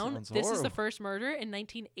of a town. Sounds This is the horrible. first murder in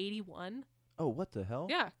 1981. oh, what the hell?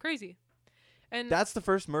 Yeah, crazy. And That's the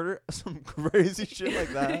first murder. Some crazy shit like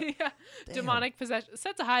that. yeah, Damn. demonic possession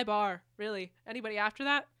sets a high bar. Really, anybody after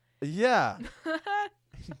that? Yeah.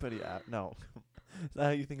 Anybody out? No. Is that how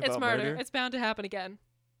you think It's about murder. It's bound to happen again.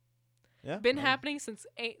 Yeah. Been no. happening since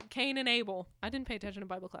Cain and Abel. I didn't pay attention to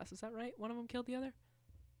Bible class. Is that right? One of them killed the other?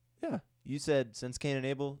 Yeah. You said since Cain and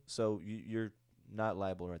Abel, so you're not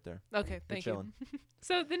liable right there. Okay, thank you. chilling.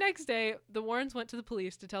 So the next day, the Warrens went to the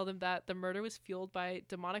police to tell them that the murder was fueled by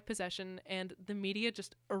demonic possession, and the media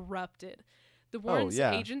just erupted. The Warrens'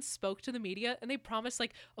 yeah. agents spoke to the media, and they promised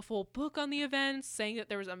like a full book on the events, saying that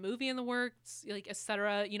there was a movie in the works, like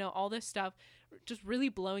etc. You know, all this stuff, just really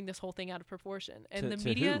blowing this whole thing out of proportion. And to, the to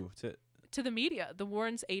media. who? To the media, the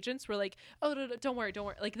Warrens' agents were like, "Oh, no, don't worry.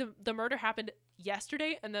 Like the murder happened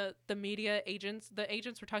yesterday, and the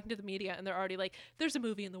agents were talking to the media, and they're already like, there's a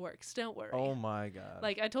movie in the works. Don't worry." Oh my god.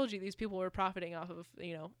 Like I told you, these people were profiting off of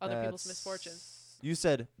other people's That's- misfortune. You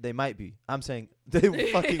said they might be. I'm saying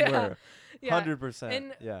they fucking Yeah. were. Yeah. 100%.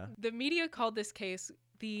 And yeah. the media called this case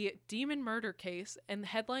the demon murder case, and the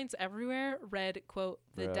headlines everywhere read, "quote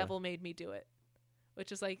The Bruh. devil made me do it,"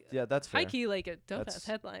 which is like Yeah, that's fair. high key like a dope That's- ass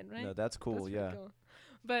headline, right? No, that's cool. That's pretty Yeah. cool.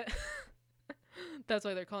 But that's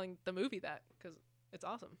why they're calling the movie that, because it's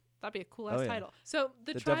awesome. That'd be a cool ass Oh, yeah. title. So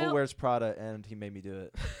the The trial, Devil Wears Prada, and he made me do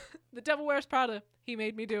it. The Devil Wears Prada. He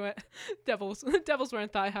made me do it. Devil's wearing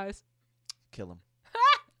thigh highs. Kill him.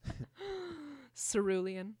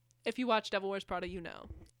 Cerulean. If you watch Devil Wears Prada, you know.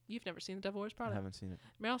 You've never seen The Devil Wears I Prada. haven't seen it.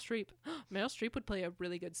 Meryl Streep. Meryl Streep would play a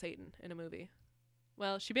really good Satan in a movie.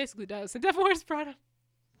 Well, she basically does. In Devil Wears Prada.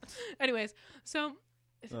 Anyways, so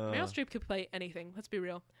Meryl Streep could play anything. Let's be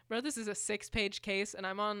real. Bro, this is a 6-page case, and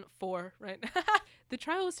I'm on 4, right? The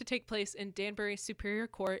trial was to take place in Danbury Superior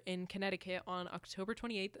Court in Connecticut on October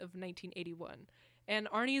 28th of 1981. And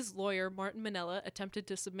Arnie's lawyer, Martin Minella, attempted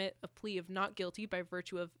to submit a plea of not guilty by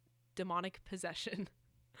virtue of demonic possession.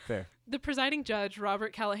 Fair. The presiding judge,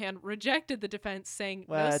 Robert Callahan, rejected the defense, saying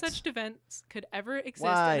no What? such defense could ever exist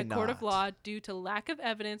Why in a court of not? law due to lack of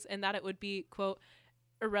evidence, and that it would be, quote,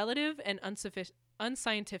 irrelative and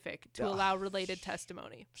unscientific to Ugh. allow related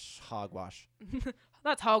testimony. Hogwash.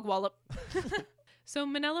 That's hog wallop. So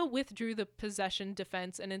Minella withdrew the possession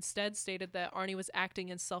defense and instead stated that Arnie was acting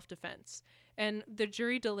in self-defense. And the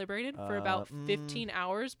jury deliberated for about 15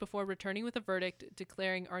 hours before returning with a verdict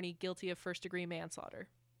declaring Arnie guilty of first-degree manslaughter.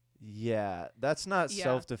 Yeah, that's not Yeah.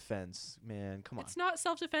 self-defense, man. Come on. It's not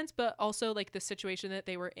self-defense, but also like the situation that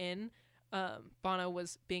they were in. Bono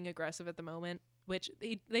was being aggressive at the moment, which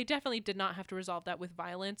they definitely did not have to resolve that with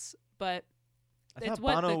violence. But I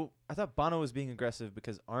thought Bono was being aggressive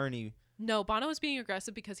because Arnie. No, Bono was being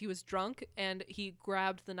aggressive because he was drunk and he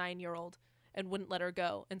grabbed the 9-year-old and wouldn't let her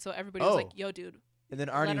go, and so everybody was like, "Yo, dude." And then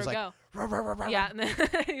Arnie was like, "Rah, rah, rah, rah, yeah, and then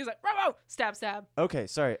he was like, "Rah, rah," stab, stab. Okay,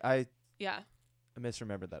 sorry, I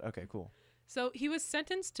misremembered that. Okay, cool. So he was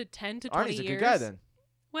sentenced to 10 to 20 Arnie's years. a good guy then.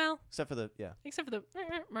 Well, except for the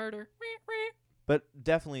murder. But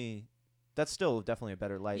definitely, that's still definitely a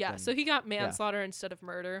better light. Yeah, than, so he got manslaughter instead of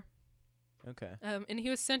murder. Okay. And he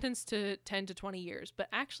was sentenced to 10 to 20 years, but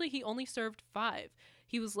actually he only served 5.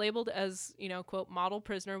 He was labeled as, quote, model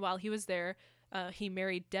prisoner while he was there. He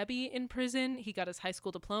married Debbie in prison. He got his high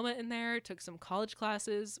school diploma in there, took some college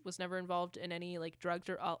classes, was never involved in any like drugs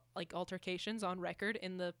or altercations on record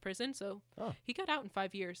in the prison. So he got out in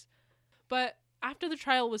 5 years. But after the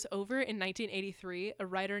trial was over in 1983, a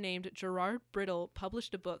writer named Gerard Brittle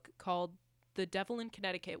published a book called The Devil in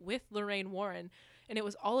Connecticut with Lorraine Warren. And it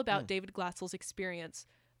was all about David Glatzel's experience.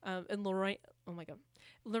 And Lorraine, oh my God.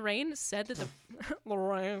 Lorraine said that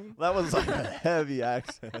Lorraine. That was like a heavy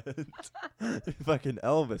accent. Fucking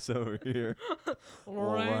Elvis over here.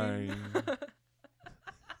 Lorraine.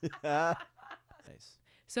 Nice.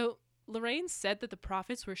 So Lorraine said that the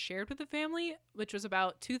profits were shared with the family, which was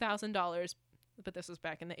about $2,000. But this was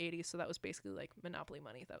back in the 80s, so that was basically like monopoly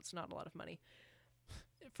money. That's not a lot of money.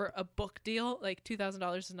 For a book deal, like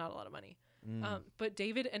 $2,000 is not a lot of money. But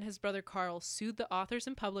David and his brother Carl sued the authors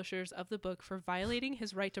and publishers of the book for violating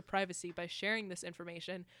his right to privacy by sharing this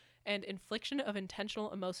information and infliction of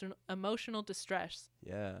intentional emotional distress.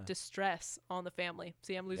 Yeah. Distress on the family.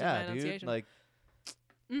 See, I'm losing my enunciation.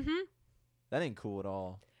 Dude, that ain't cool at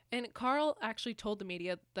all. And Carl actually told the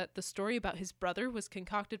media that the story about his brother was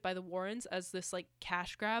concocted by the Warrens as this like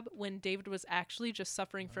cash grab when David was actually just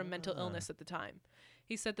suffering from mental illness at the time.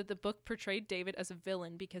 He said that the book portrayed David as a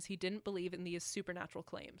villain because he didn't believe in these supernatural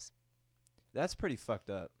claims. That's pretty fucked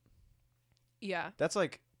up. Yeah. That's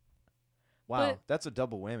like, wow, that's a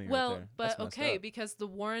double whammy right there. But okay, because the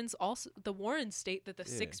Warrens state that the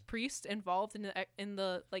 6 priests involved in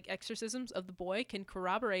the like exorcisms of the boy can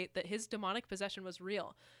corroborate that his demonic possession was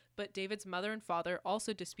real. But David's mother and father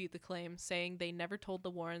also dispute the claim, saying they never told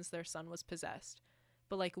the Warrens their son was possessed.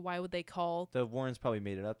 But like, why would they call... The Warrens probably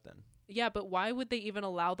made it up then. Yeah, but why would they even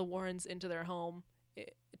allow the Warrens into their home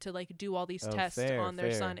to like do all these tests on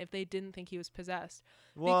their son if they didn't think he was possessed?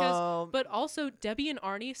 Well, but also Debbie and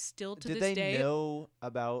Arnie still to this day... Did they know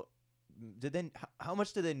about... How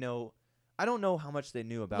much did they know? I don't know how much they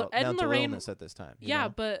knew about mental illness at this time. Yeah,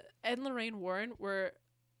 but Ed and Lorraine Warren were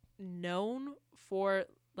known for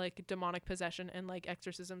like demonic possession and like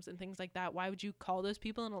exorcisms and things like that. Why would you call those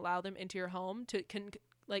people and allow them into your home to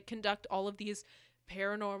conduct all of these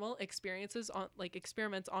paranormal experiences on like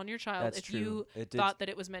experiments on your child? That's if true. You thought that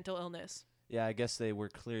it was mental illness? Yeah, I guess they were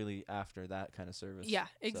clearly after that kind of service. Yeah,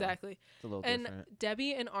 exactly. So it's a little and different.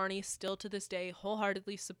 Debbie and Arnie still to this day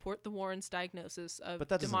wholeheartedly support the Warrens' diagnosis of but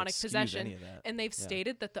that demonic possession. Any of that. And they've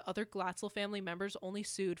stated that the other Glatzel family members only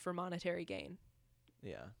sued for monetary gain.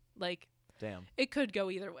 Yeah. Like, damn. It could go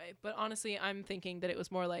either way, but honestly, I'm thinking that it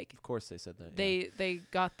was more like... Of course they said that. They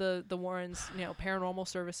got the Warrens, paranormal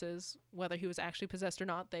services, whether he was actually possessed or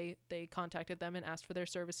not. They contacted them and asked for their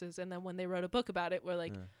services, and then when they wrote a book about it, we're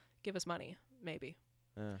like, give us money, maybe.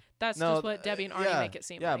 That's just what Debbie and Arnie make it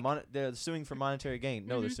seem like. Yeah, they're suing for monetary gain.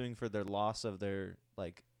 No, they're suing for their loss of their,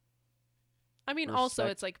 like... I mean, also,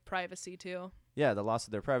 it's like privacy, too. Yeah, the loss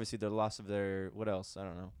of their privacy, the loss of their... What else? I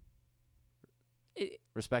don't know.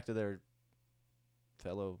 Respect to their...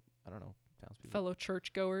 fellow, I don't know, townspeople. Fellow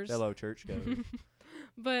churchgoers.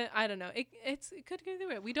 But I don't know. It could go either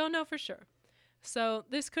way. We don't know for sure. So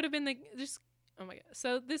this could have been this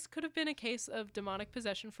could have been a case of demonic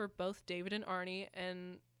possession for both David and Arnie,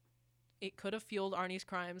 and it could have fueled Arnie's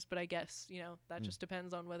crimes, but I guess, that just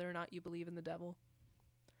depends on whether or not you believe in the devil.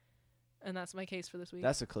 And that's my case for this week.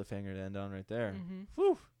 That's a cliffhanger to end on right there. Mm-hmm.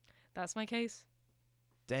 Whew. That's my case.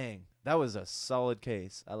 Dang. That was a solid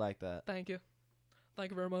case. I like that. Thank you.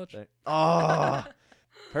 Thank you very much.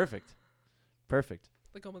 Perfect.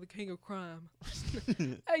 Like I'm the king of crime.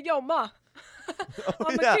 Hey, yo, ma.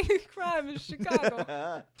 I'm the king of crime in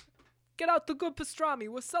Chicago. Get out the good pastrami.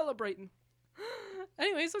 We're celebrating.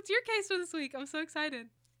 Anyway, so it's your case for this week. I'm so excited.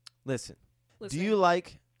 Listen. Do you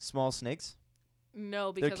like small snakes?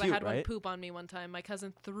 No, because cute, I had one right? poop on me one time. My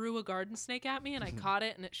cousin threw a garden snake at me, and I caught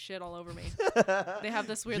it, and it shit all over me. They have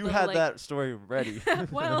this weird You little, had like, that story ready.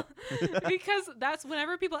 well, because that's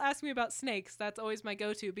whenever people ask me about snakes, that's always my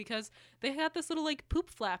go-to, because they have this little like poop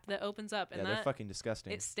flap that opens up, and yeah, they're fucking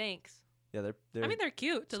disgusting. it stinks. Yeah, they're. I mean, they're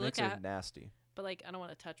cute to look snakes are at, nasty. but like I don't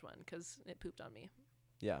want to touch one because it pooped on me.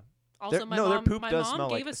 Yeah. Also, Their my poop mom does smell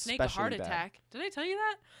gave like a snake a heart especially bad. attack. Did I tell you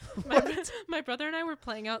that? My brother and I were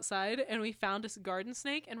playing outside, and we found this garden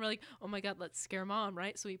snake, and we're like, "Oh my god, let's scare mom!"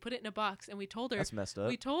 Right? So we put it in a box, and we told her. That's messed up.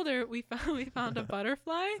 We told her we found a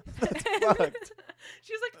butterfly. That's and fucked.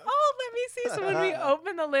 she's like, "Oh, let me see." So when we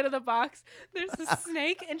open the lid of the box, there's a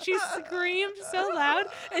snake, and she screamed so loud,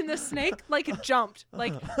 and the snake like jumped.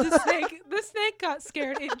 Like the snake got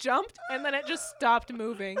scared. It jumped, and then it just stopped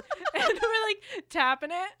moving. And we're like tapping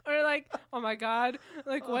it. We're like, "Oh my god,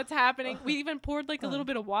 like what's happening?" We even poured like a little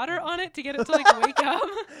bit of water on it to get it to like wake up.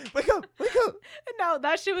 Wake up! Wake up! And no,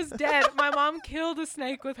 that shit was dead. My mom killed a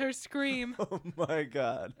snake with her scream. Oh my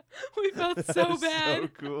god. We felt That so is bad. So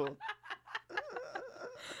cool.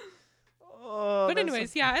 Oh, But that's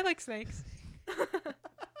anyways, yeah, I like snakes.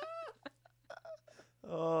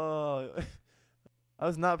 Oh, I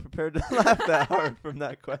was not prepared to laugh that hard from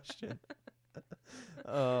that question.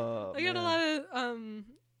 Oh, I got a man. lot of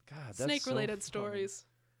God, that's snake-related so funny. stories.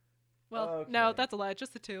 Well, no, Okay. that's a lie.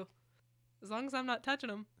 Just the two. As long as I'm not touching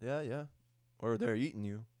them. Yeah, yeah. Or they're eating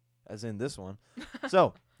you, as in this one.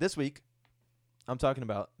 So, this week, I'm talking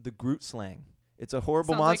about the Grootslang. It's a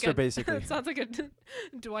horrible monster, basically. It sounds like a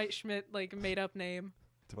Dwight Schmidt like made-up name.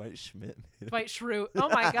 Dwight Schmidt. Dwight Schrute. Oh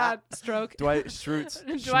my God, stroke. Dwight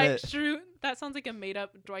Schrute. Dwight Schmidt. Schrute. That sounds like a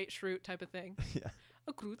made-up Dwight Schrute type of thing. Yeah.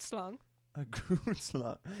 A Grootslang. A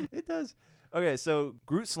Grootslang. It does. Okay, so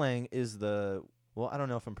Grootslang is well, I don't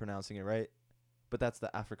know if I'm pronouncing it right, but that's the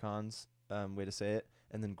Afrikaans way to say it.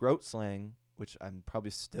 And then Grootslang, which I'm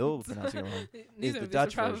probably still pronouncing it wrong, Neither the of Dutch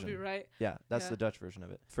these are probably version. right. Yeah, that's Yeah. the Dutch version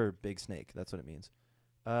of it. For big snake, that's what it means.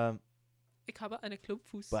 Ik habe eine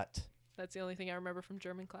Clubfuß. But That's the only thing I remember from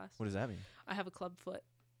German class. what does that mean? I have a club foot.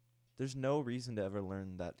 There's no reason to ever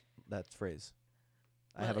learn that phrase.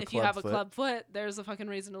 I Well, have a if club you have foot. a club foot, there's a fucking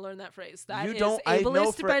reason to learn that phrase. That You is don't. ableist, I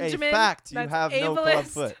know for Benjamin. a fact you That's have no club ableist.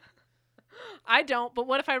 foot. I don't, but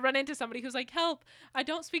what if I run into somebody who's like, "Help, I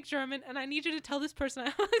don't speak German, and I need you to tell this person I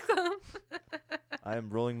have a club." I am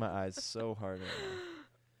rolling my eyes so hard right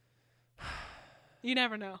now. You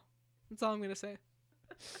never know. That's all I'm going to say.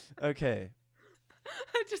 Okay.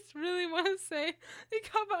 I just really want to say, "Ich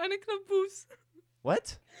habe eine Clubfuß."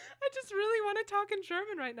 What? I just really want to talk in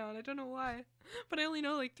German right now, and I don't know why. But I only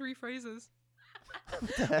know like 3 phrases.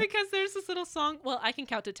 What the heck? Because there's this little song. Well, I can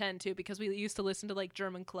count to 10 too, because we used to listen to like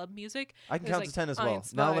German club music. I can There's, count like, to 10 as well.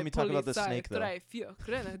 Eins, Now zwei, let me talk about the Polizei, snake, though. 3, 4,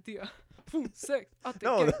 Grenadier, 5, 6,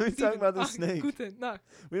 No, let me talk about the 8, snake. Guten Nacht.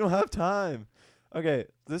 We don't have time. Okay,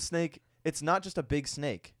 this snake, it's not just a big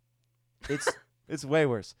snake. It's way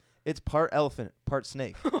worse. It's part elephant, part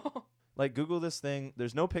snake. Like, Google this thing.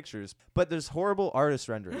 There's no pictures, but there's horrible artist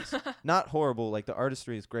renderings. Not horrible, like the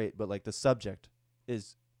artistry is great, but like the subject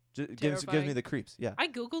is gives me Terrifying. the creeps. Yeah. I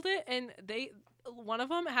googled it, and one of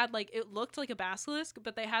them had like, it looked like a basilisk,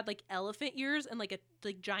 but they had like elephant ears and like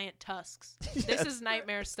giant tusks. This Yes. is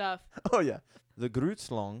nightmare stuff. Oh yeah. The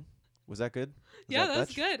Grootslang. Was that good? Was Yeah, that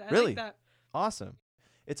that's Dutch? good. I Really? like that. Awesome.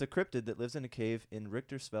 It's a cryptid that lives in a cave in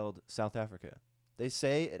Richtersveld, South Africa. They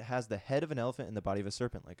say it has the head of an elephant and the body of a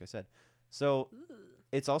serpent, like I said. So Ooh.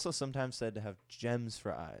 it's also sometimes said to have gems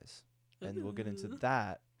for eyes. And we'll get into Ooh.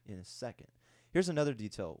 that in a second. Here's another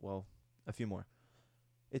detail. Well, a few more.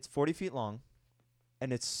 It's 40 feet long,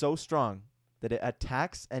 and it's so strong that it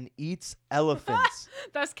attacks and eats elephants.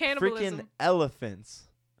 That's cannibalism. Freaking elephants.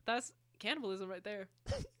 That's cannibalism right there.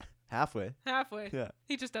 Halfway. Halfway. Yeah.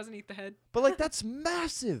 He just doesn't eat the head. But, like, that's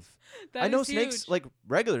massive. That I know is snakes, huge. like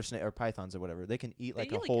regular snake or pythons or whatever, they can eat They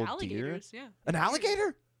like eat a whole deer. alligators. Yeah. An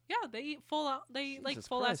alligator? Yeah, they eat they like Jesus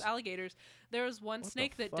full ass Christ. alligators. There was one What the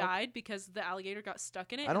snake that fuck? died because the alligator got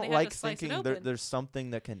stuck in it. I and don't they had like to slice thinking it there, open. there's something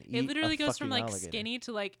that can eat It literally a goes from fucking like alligator. skinny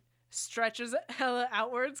to like stretches hella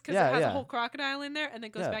outwards because Yeah, it has yeah. a whole crocodile in there, and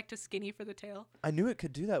then goes Yeah. back to skinny for the tail. I knew it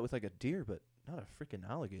could do that with like a deer, but not a freaking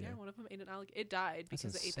alligator. Yeah, one of them ate an alligator. It died That's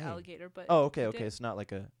because it ate the insane. alligator. But Oh, okay, it okay. did. It's not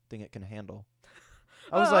like a thing it can handle.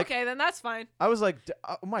 Oh, I was like, okay, then that's fine. oh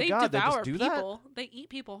my They god, they devour just do that? people. They eat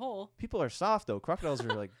people whole. People are soft though. Crocodiles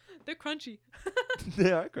are like, They're crunchy.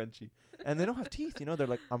 they are crunchy, and they don't have teeth. You know, they're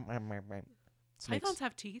like, snakes. Pythons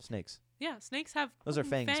have teeth. Snakes. Yeah, snakes have. Those are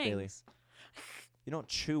fucking fangs, Bailey. You don't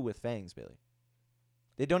chew with fangs, Bailey.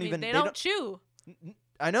 They don't I mean, even. They don't chew.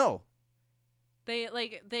 I know.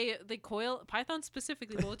 They coil. Pythons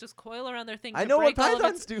specifically will just coil around their thing. I to know what break all of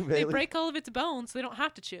pythons its- do, They Bayli. break all of its bones, so they don't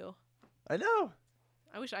have to chew. I know.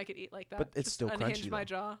 I wish I could eat like that. But it's Just still unhinge crunchy, my though.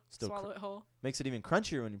 jaw, Still swallow it whole. Makes it even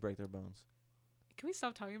crunchier when you break their bones. Can we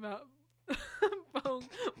stop talking about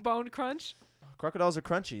bone crunch? Crocodiles are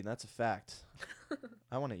crunchy, and that's a fact.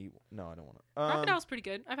 I want to eat. No, I don't want to. Crocodile's pretty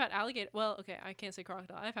good. I've had alligator. Well, okay, I can't say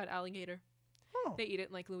crocodile. I've had alligator. Oh. They eat it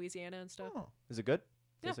in like Louisiana and stuff. Oh. Is it good?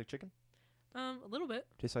 Yeah. Tastes like chicken? A little bit.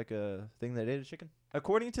 Tastes like a thing that ate a chicken?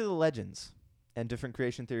 According to the legends and different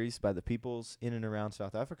creation theories by the peoples in and around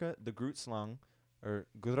South Africa, the Grootslang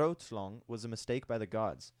was a mistake by the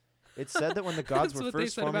gods. It's said that when the gods That's were what they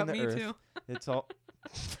first said forming about the me earth, too. it's all.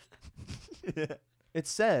 Yeah. It's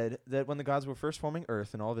said that when the gods were first forming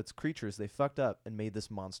Earth and all of its creatures, they fucked up and made this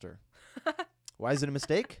monster. Why is it a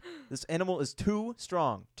mistake? This animal is too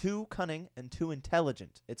strong, too cunning, and too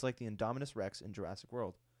intelligent. It's like the Indominus Rex in Jurassic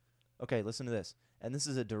World. Okay, listen to this. And this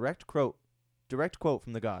is a direct quote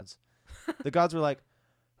from the gods. The gods were like,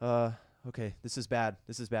 okay, this is bad.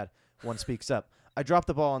 One speaks up. I dropped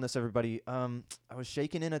the ball on this, everybody. I was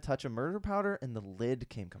shaking in a touch of murder powder, and the lid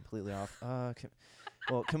came completely off.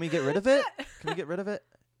 Can we get rid of it?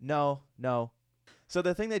 No. So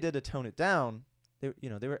the thing they did to tone it down,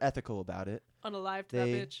 they were ethical about it. Unalived that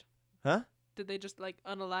bitch. Huh? Did they just like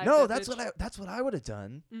unalive? No, that that's bitch? what I would have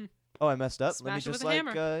done. Mm. Oh, I messed up. Let me Smash it just with a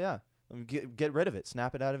hammer. let me get rid of it,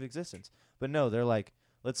 snap it out of existence. But no, they're like,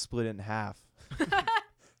 let's split it in half.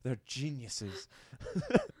 They're geniuses.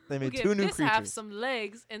 They made two new this creatures. half some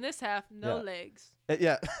legs, and this half no legs.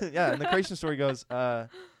 Yeah. And the creation story goes,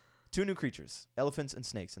 two new creatures, elephants and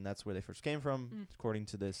snakes, and that's where they first came from, according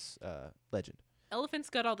to this legend. Elephants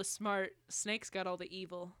got all the smart, snakes got all the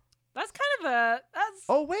evil. That's kind of a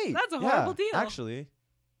that's a horrible deal. Actually,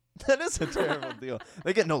 that is a terrible deal.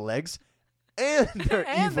 They get no legs, and they're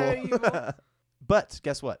And evil. they're evil. But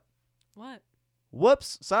guess what? What?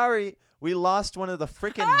 Whoops! Sorry, we lost one of the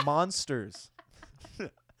freaking monsters.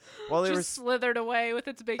 While they Just slithered away with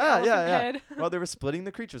its big elephant head. While they were splitting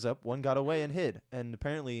the creatures up, one got away and hid. And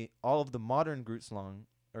apparently, all of the modern Grootslang,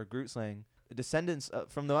 descendants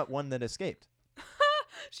from the one that escaped.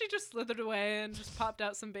 She just slithered away and just popped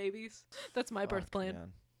out some babies. That's my birth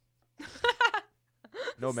plan.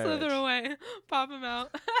 No marriage. Slither away, pop them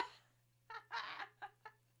out.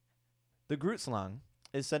 The Grootslang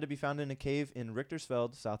is said to be found in a cave in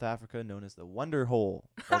Richtersveld, South Africa, known as the Wonder Hole,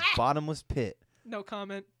 or bottomless pit. No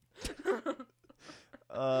comment.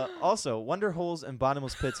 Also, wonder holes and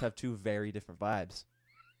bottomless pits have two very different vibes.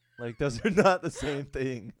 Like, those are not the same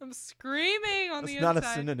thing. I'm screaming on the It's not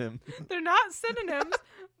inside. a synonym. They're not synonyms.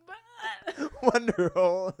 Wonder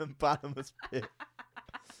hole and bottomless pit.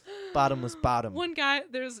 Bottomless bottom. One guy,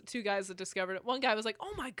 there's two guys that discovered it. One guy was like,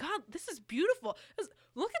 "Oh my god, this is beautiful.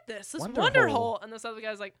 Look at this wonder hole." And this other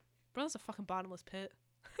guy's like, "Bro, that's a fucking bottomless pit."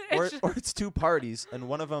 Or it's two parties, and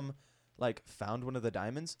one of them like found one of the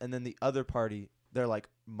diamonds, and then the other party, they're like,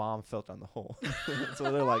 mom fell down the hole.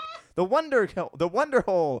 So they're like, the wonder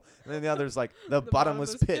hole, and then the other's like, the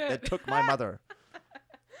bottomless pit that took my mother.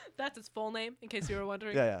 That's its full name, in case you were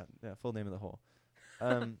wondering. Yeah, full name of the hole.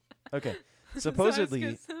 Okay,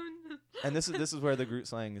 supposedly, and this is where the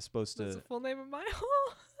Grootslang is supposed to. That's the full name of my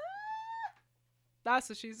hole. That's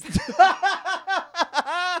what she's.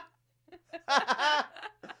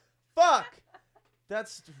 Fuck.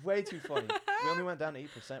 That's way too funny. We only went down to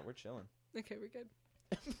 8%. We're chilling. Okay, we're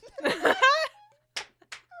good.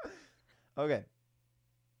 Okay.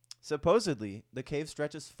 Supposedly, the cave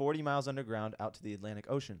stretches 40 miles underground out to the Atlantic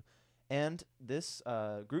Ocean. And this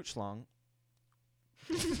Grootslang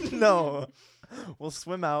will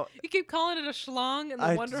swim out. You keep calling it a schlong in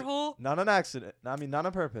the wonder hole? Not an accident. I mean, not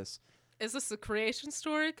on purpose. Is this a creation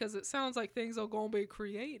story? Because it sounds like things are going to be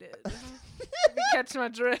created. You catch my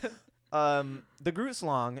drift. The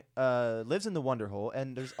Grootslang lives in the Wonder Hole,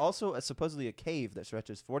 and there's also supposedly a cave that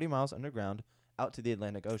stretches 40 miles underground out to the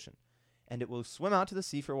Atlantic Ocean. And it will swim out to the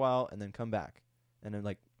sea for a while and then come back. And then,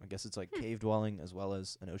 I guess it's like cave dwelling as well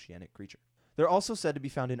as an oceanic creature. They're also said to be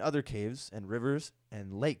found in other caves and rivers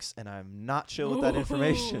and lakes, and I'm not chill with that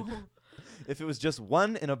information. If it was just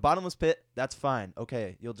one in a bottomless pit, that's fine.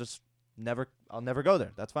 Okay, I'll never go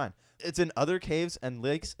there. That's fine. It's in other caves and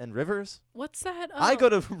lakes and rivers. What's that? I go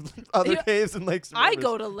to other caves and lakes and rivers. I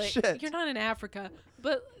go to lakes. Shit. You're not in Africa.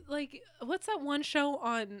 But, what's that one show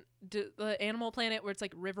on the Animal Planet where it's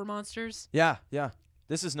like river monsters? Yeah.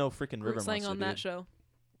 This is no freaking river Grootslang monster, on that dude. show.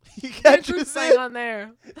 He Get catches Grootslang it. on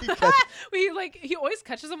there. He catch- He always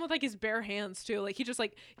catches them with like his bare hands too. Like he just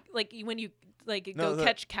like when you No, go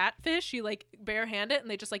catch catfish, you like bare hand it and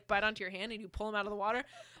they just like bite onto your hand and you pull them out of the water.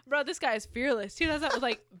 Bro, this guy is fearless. He does that with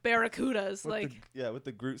like barracudas, with with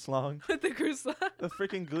the Grootslang. with the Grootslang. The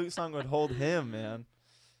freaking Grootslang would hold him, man.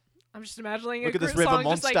 I'm just imagining Look a at this river Grootslang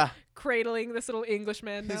just monster. like cradling this little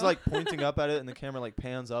Englishman. He's now. like pointing up at it, and the camera like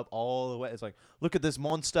pans up all the way. It's like, look at this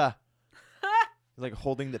monster. He's like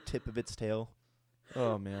holding the tip of its tail.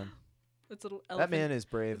 Oh man, Its little elephant. that man is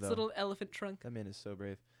brave its though. little elephant trunk. That man is so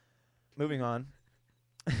brave. Moving on.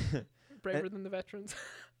 Braver than the veterans.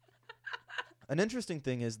 An interesting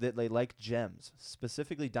thing is that they like gems,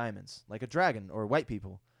 specifically diamonds, like a dragon or white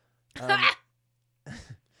people.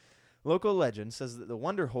 Local legend says that the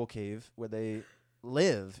Wonder Hole cave where they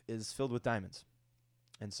live is filled with diamonds.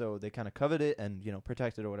 And so they kind of covet it and,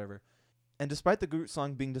 protect it or whatever. And despite the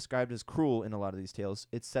Grootslang being described as cruel in a lot of these tales,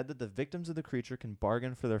 it's said that the victims of the creature can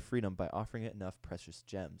bargain for their freedom by offering it enough precious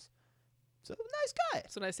gems. So, nice guy.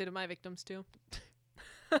 That's what I say to my victims too.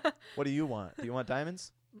 What do you want? Do you want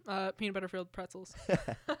diamonds? Peanut butter filled pretzels.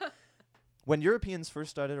 When Europeans first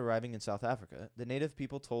started arriving in South Africa, the native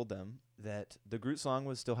people told them that the Grootslang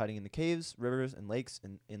was still hiding in the caves, rivers, and lakes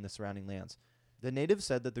in the surrounding lands. The natives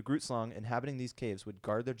said that the Grootslang inhabiting these caves would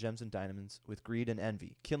guard their gems and diamonds with greed and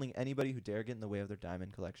envy, killing anybody who dare get in the way of their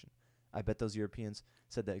diamond collection. I bet those Europeans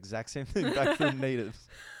said the exact same thing back to the natives.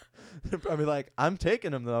 They're probably like, I'm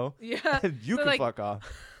taking them, though. Yeah. And you can fuck off.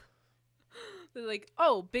 They're like,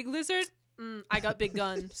 oh, big lizard? I got big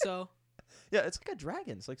gun, so. Yeah, it's like a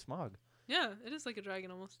dragon. It's like Smog. Yeah, it is like a dragon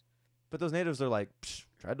almost. But those natives are like, psh,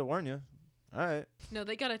 tried to warn you. All right. No,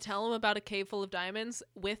 they gotta tell them about a cave full of diamonds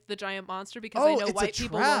with the giant monster because Oh, they know it's a white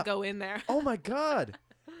people trap. won't go in there. Oh, my God.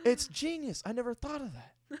 It's genius. I never thought of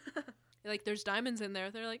that. Like, there's diamonds in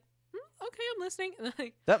there. They're like, okay, I'm listening. And,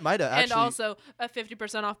 like, That might have actually. and also a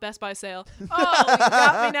 50% off Best Buy sale. Oh, you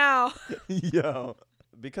got me now. Yo.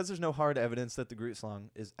 Because there's no hard evidence that the Grootslang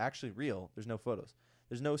is actually real, there's no photos.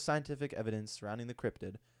 There's no scientific evidence surrounding the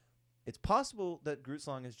cryptid. It's possible that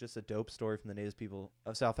Grootslang is just a dope story from the native people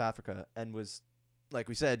of South Africa and was, like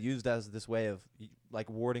we said, used as this way of like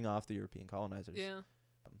warding off the European colonizers. Yeah.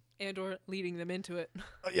 And or leading them into it.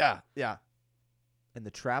 Yeah. And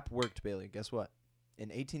the trap worked, Bayli. Guess what? In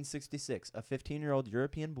 1866, a 15-year-old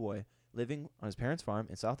European boy living on his parents' farm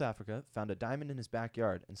in South Africa found a diamond in his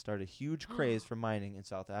backyard and started a huge craze for mining in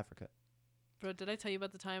South Africa. Bro, did I tell you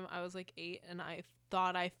about the time I was like 8 and I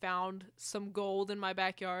thought I found some gold in my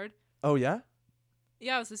backyard? Oh, yeah?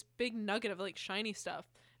 Yeah, it was this big nugget of like shiny stuff.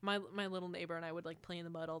 My little neighbor and I would like play in the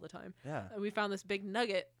mud all the time. Yeah. And we found this big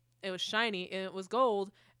nugget. It was shiny and it was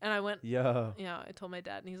gold. And I went, Yo. yeah, I told my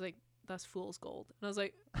dad and he's like, that's fool's gold. And I was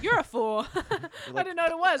like, you're a fool. I like, didn't know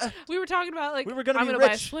what it was. We were talking about like, we were gonna I'm be going to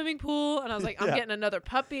buy a rich. swimming pool. And I was like, I'm Yeah. getting another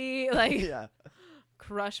puppy. Like, Yeah.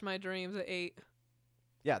 crush my dreams at 8.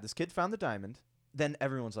 Yeah, this kid found the diamond. Then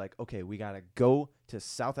everyone's like, okay, we got to go to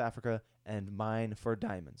South Africa and mine for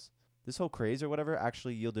diamonds. This whole craze or whatever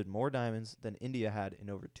actually yielded more diamonds than India had in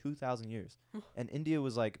over 2,000 years. And India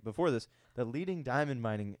was like, before this, the leading diamond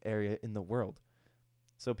mining area in the world.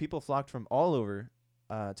 So people flocked from all over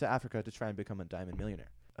to Africa to try and become a diamond millionaire.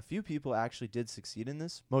 A few people actually did succeed in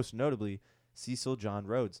this, most notably Cecil John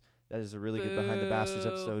Rhodes. That is a really good Behind the Bastards Boo.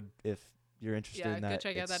 episode if you're interested Yeah, in that. go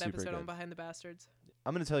check out It's that super episode good. on Behind the Bastards.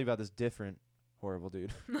 I'm going to tell you about this different horrible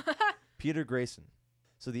dude. Peter Grayson.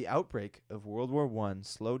 So the outbreak of World War I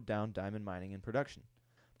slowed down diamond mining and production.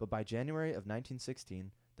 But by January of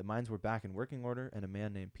 1916, the mines were back in working order and a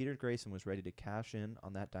man named Peter Grayson was ready to cash in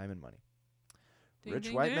on that diamond money. Ding, Rich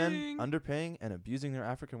ding, white men ding. underpaying and abusing their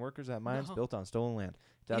African workers at mines No. built on stolen land.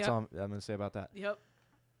 That's Yep. all I'm going to say about that. Yep.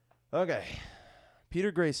 Okay.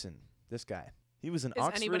 Peter Grayson, this guy. He was an Is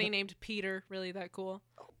Oxford... anybody named Peter really that cool?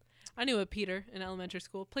 I knew a Peter in elementary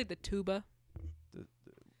school. Played the tuba.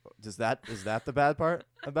 Is that the bad part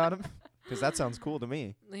about him? Because that sounds cool to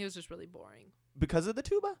me. He was just really boring. Because of the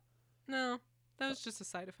tuba? No, that was just a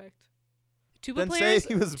side effect. Tuba Then players, say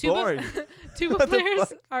he was boring. tuba What the players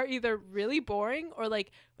fuck? are either really boring or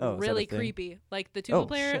like Oh, is that a really thing? creepy. Like the tuba Oh,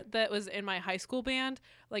 player shit. that was in my high school band,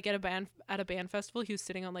 like at a band festival, he was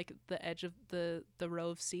sitting on like the edge of the row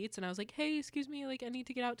of seats, and I was like, "Hey, excuse me, like I need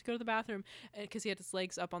to get out to go to the bathroom," because he had his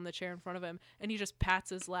legs up on the chair in front of him, and he just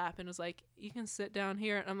pats his lap and was like, "You can sit down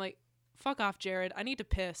here," and I'm like, "Fuck off, Jared, I need to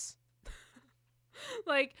piss."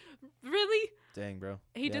 Like, really? Dang, bro.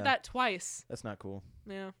 He Yeah, did that twice. That's not cool.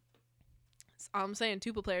 Yeah. I'm saying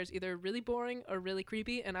tuba players either really boring or really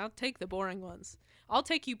creepy, and I'll take the boring ones. I'll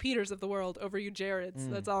take you Peters of the world over you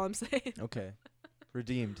Jareds. That's all I'm saying. Okay.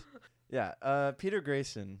 Redeemed. Yeah. Peter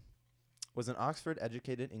Grayson was an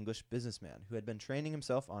Oxford-educated English businessman who had been training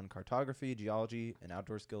himself on cartography, geology, and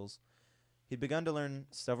outdoor skills. He'd begun to learn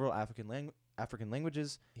several African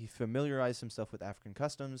languages. He familiarized himself with African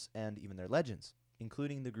customs and even their legends,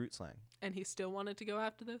 including the Grootslang. And he still wanted to go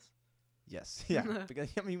after this? Yes. Yeah. Because,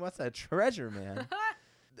 what's that treasure, man?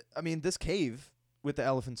 This cave with the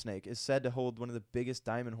elephant snake is said to hold one of the biggest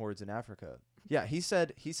diamond hoards in Africa. Yeah, he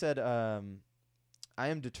said, I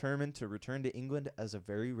am determined to return to England as a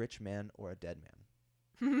very rich man or a dead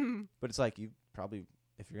man. But it's like, you probably,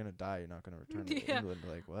 if you're going to die, you're not going to return to England.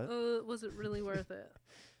 Like, what? Was it really worth it?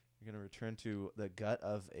 You're going to return to the gut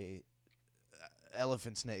of a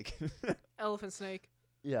elephant snake. Elephant snake.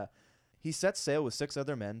 Yeah. He set sail with 6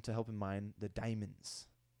 other men to help him mine the diamonds.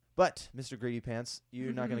 But, Mr. Greedy Pants,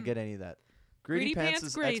 you're not going to get any of that. Greedy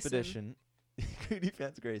Pants' expedition. Greedy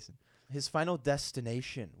Pants Grayson. His final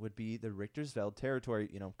destination would be the Richtersveld territory,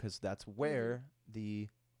 because that's where the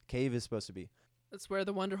cave is supposed to be. That's where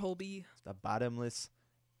the wonder hole be. It's the bottomless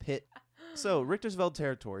pit. So, Richtersveld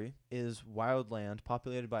territory is wild land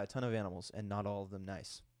populated by a ton of animals, and not all of them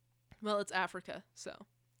nice. Well, it's Africa, so.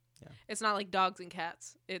 Yeah. It's not like dogs and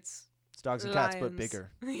cats. It's dogs and lions. Cats, but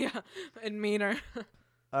bigger. Yeah, and meaner.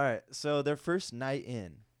 All right, so their first night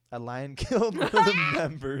in, a lion killed one of the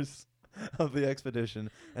members of the expedition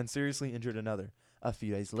and seriously injured another. A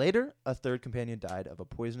few days later, a third companion died of a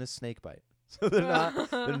poisonous snake bite. So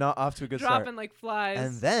they're not off to a good start. Dropping like flies.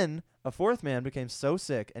 And then a fourth man became so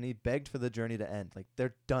sick and he begged for the journey to end. Like,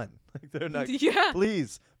 they're done. Like, they're not. Yeah.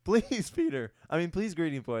 Please, Peter. Please,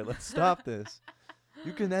 Greedy Boy, let's stop this.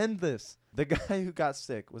 You can end this. The guy who got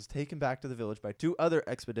sick was taken back to the village by 2 other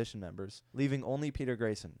expedition members, leaving only Peter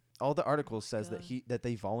Grayson. All the articles says that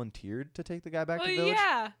they volunteered to take the guy back to the village.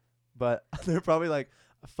 Yeah. But they're probably like,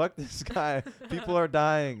 fuck this guy. People are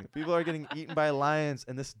dying. People are getting eaten by lions,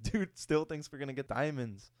 and this dude still thinks we're gonna get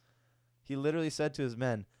diamonds. He literally said to his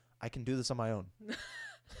men, "I can do this on my own."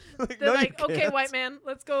 They're like, okay, white man,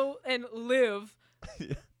 let's go and live.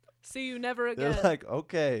 Yeah. See you never again. They're like,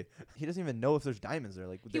 okay. He doesn't even know if there's diamonds there.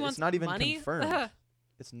 Like, it's not even money? confirmed.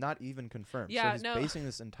 It's not even confirmed. Yeah, so he's basing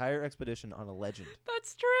this entire expedition on a legend.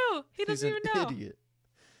 That's true. He doesn't even know. He's an idiot.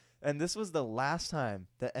 And this was the last time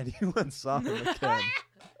that anyone saw him again.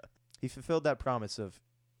 He fulfilled that promise of,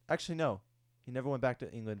 actually, no. He never went back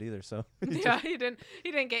to England either. So he didn't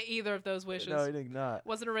get either of those wishes. No, he did not.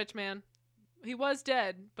 Wasn't a rich man. He was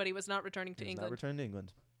dead, but he was not returning to England. Not returning to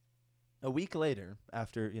England. A week later,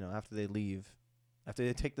 after they leave, after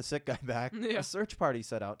they take the sick guy back, a search party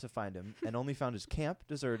set out to find him and only found his camp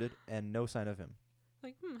deserted and no sign of him.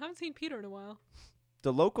 Like, haven't seen Peter in a while.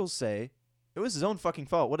 The locals say it was his own fucking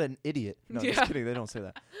fault. What an idiot. No, just kidding. They don't say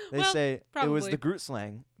that. They say probably. It was the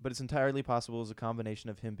Grootslang, but it's entirely possible it was a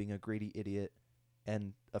combination of him being a greedy idiot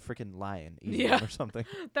and a freaking lion eating him or something.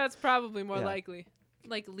 That's probably more likely.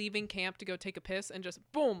 Like leaving camp to go take a piss and just,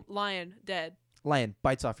 boom, lion, dead. Lion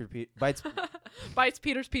bites off your bites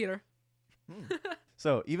Peter's Peter.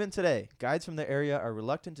 So even today, guides from the area are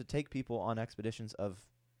reluctant to take people on expeditions of,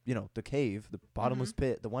 the cave, the bottomless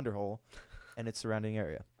pit, the wonder hole, and its surrounding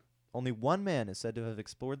area. Only one man is said to have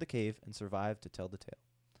explored the cave and survived to tell the tale.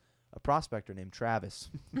 A prospector named Travis.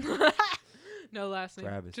 No last name.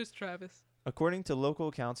 Travis. Just Travis. According to local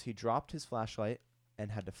accounts, he dropped his flashlight and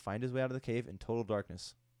had to find his way out of the cave in total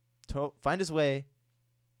darkness. Find his way,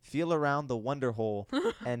 feel around the wonder hole,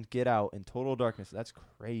 and get out in total darkness. That's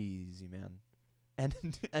crazy, man.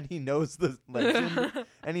 And he knows the legend.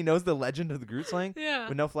 And he knows the legend of the Grootslang. Yeah.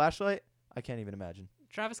 With no flashlight, I can't even imagine.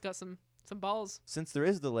 Travis got some balls. Since there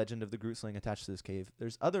is the legend of the Grootslang attached to this cave,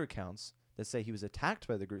 there's other accounts that say he was attacked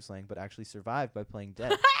by the Grootslang but actually survived by playing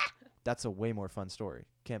dead. That's a way more fun story.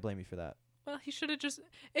 Can't blame me for that. Well, he should have just...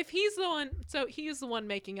 If he's the one... So he's the one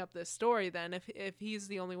making up this story then. If he's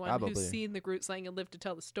the only one who's seen the Grootslang and lived to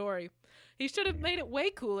tell the story. He should have made it way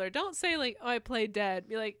cooler. Don't say like, oh, I played dead.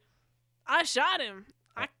 Be like, I shot him.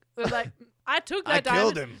 I took that I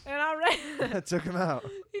killed him. And I ran. I took him out.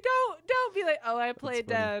 You don't be like, oh, I played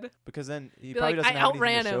dead. Because then he be probably like, doesn't have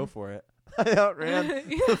anything to show for it. I outran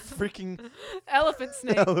the freaking... Elephant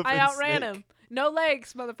snake. I outran him. No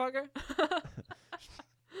legs, motherfucker.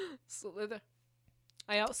 Slither.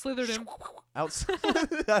 I outslithered him.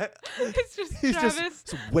 It's just he's Travis.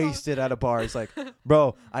 just wasted at a bar. He's like,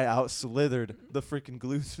 bro, I outslithered the freaking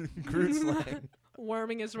Grootslang.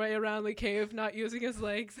 Worming his way around the cave, not using his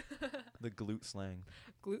legs. The Grootslang.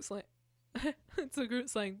 Grootslang. It's a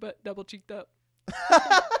Grootslang, but double cheeked up.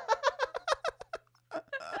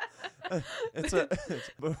 It's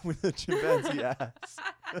with a chimpanzee ass.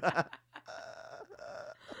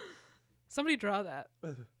 Somebody draw that.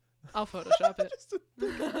 I'll Photoshop it.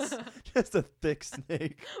 Just a thick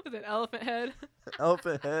snake. With an elephant head.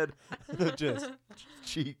 Elephant head. Just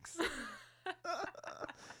cheeks.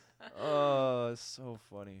 Oh, it's so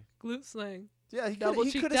funny. Grootslang. Yeah, he Double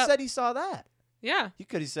could cheeked have up. said he saw that. Yeah. He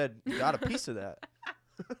could have said, you got a piece of that.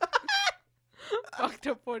 Fucked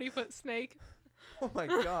a 40-foot snake. Oh, my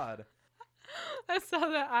God. I saw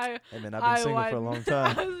that. Hey, man, I've been single for a long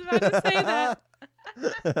time. I was about to say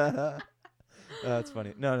that. That's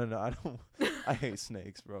funny. No. I don't. I hate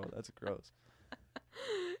snakes, bro. That's gross.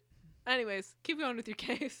 Anyways, keep going with your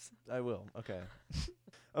case. I will. Okay.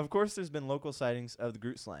 Of course, there's been local sightings of the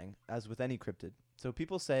Grootslang, as with any cryptid. So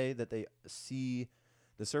people say that they see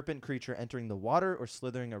the serpent creature entering the water or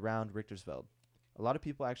slithering around Richtersveld. A lot of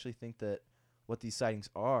people actually think that what these sightings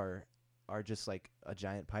are just like a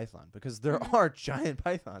giant python, because there are giant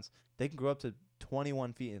pythons. They can grow up to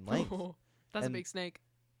 21 feet in length. That's And a big snake.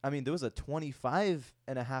 I mean, there was a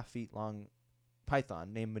 25.5 feet long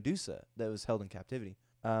python named Medusa that was held in captivity.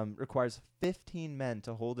 Requires 15 men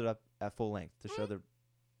to hold it up at full length to show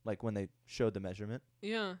like when they showed the measurement.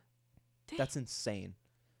 Yeah. That's insane.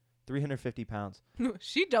 350 pounds.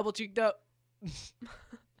 She double cheeked up.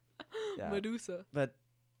 Yeah. Medusa. But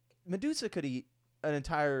Medusa could eat an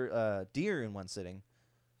entire deer in one sitting.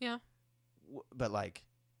 Yeah. But like,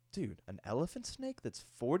 dude, an elephant snake that's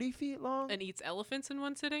 40 feet long? And eats elephants in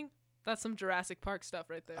one sitting? That's some Jurassic Park stuff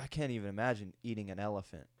right there. I can't even imagine eating an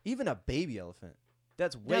elephant. Even a baby elephant.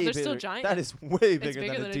 That's way they're bigger. still giant. That is way bigger, It's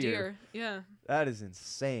bigger than a deer. Yeah. That is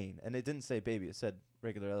insane. And it didn't say baby. It said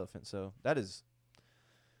regular elephant. So that is...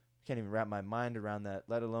 I can't even wrap my mind around that,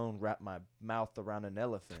 let alone wrap my mouth around an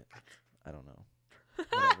elephant. I don't know.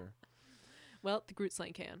 Whatever. Well, the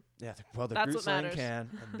Grootslang can. Yeah, the That's what Grootslang matters. can,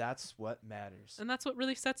 and that's what matters. And that's what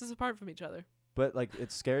really sets us apart from each other. But, like,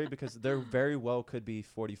 it's scary because there very well could be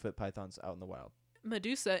 40-foot pythons out in the wild.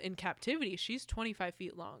 Medusa in captivity, she's 25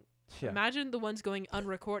 feet long. Yeah. Imagine the ones going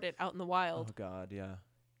unrecorded out in the wild. Oh, God, yeah.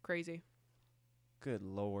 Crazy. Good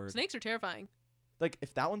Lord. Snakes are terrifying. Like,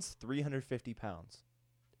 if that one's 350 pounds,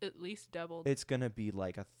 At least doubled. it's going to be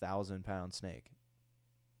like a 1,000-pound snake.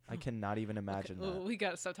 I cannot even imagine Okay. that. Oh, we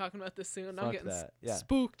got to stop talking about this soon. I'm Fuck getting that. Yeah.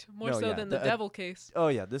 spooked more No, so yeah. than the devil case. Oh,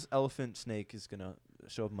 yeah, this elephant snake is going to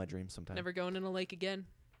show up in my dreams sometime. Never going in a lake again.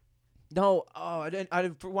 No, I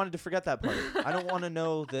didn't. Wanted to forget that part. I don't want to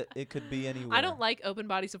know that it could be anywhere. I don't like open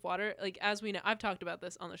bodies of water. Like, as we know, I've talked about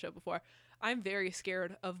this on the show before. I'm very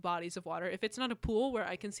scared of bodies of water. If it's not a pool where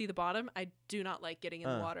I can see the bottom, I do not like getting in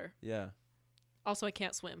the water. Yeah. Also, I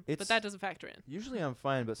can't swim, It's- but that doesn't factor in. Usually I'm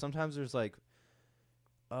fine, but sometimes there's like,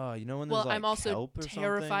 you know when there's Well, like I'm also kelp or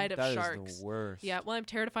terrified something? of That sharks. is the worst. Yeah, well, I'm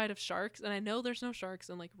terrified of sharks, and I know there's no sharks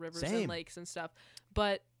in like rivers Same. and lakes and stuff.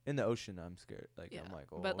 But In the ocean, I'm scared. Like yeah, I'm like,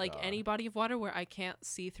 oh. but like God. any body of water where I can't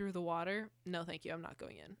see through the water, no, thank you. I'm not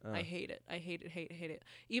going in. I Uh. hate it. I hate it. Hate it.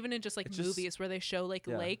 Even in just like It's just- movies where they show like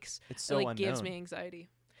yeah, lakes, It's it so like gives me unknown. anxiety.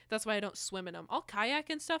 That's why I don't swim in them. I'll kayak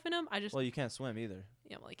and stuff in them. I just Well, you can't swim either.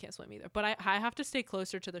 yeah, well, I can't swim either. But I have to stay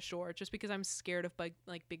closer to the shore just because I'm scared of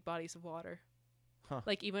like big bodies of water. Huh.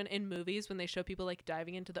 Like even in movies when they show people like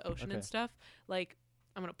diving into the ocean Okay. and stuff, like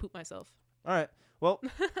I'm gonna poop myself. All right. Well,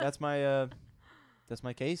 that's my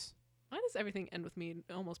case. Why does everything end with me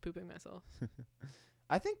almost pooping myself?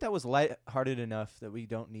 I think that was lighthearted enough that we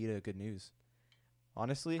don't need a good news.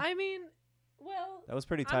 Honestly, I mean, well, that was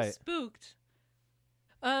pretty I'm tight spooked.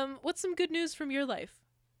 What's some good news from your life?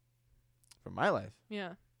 for my life.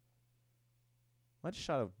 Yeah, I just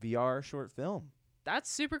shot a VR short film. that's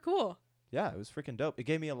super cool. Yeah, it was freaking dope. It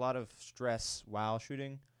gave me a lot of stress while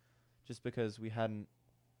shooting, just because we hadn't.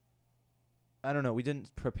 I don't know. We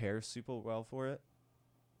didn't prepare super well for it,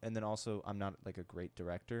 and then also I'm not like a great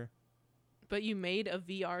director. But you made a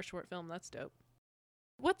VR short film. That's dope.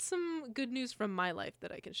 What's some good news from my life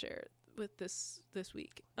that I can share with this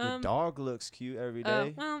week? Your dog looks cute every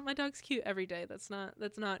day. Well, my dog's cute every day. That's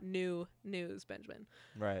not new news, Benjamin.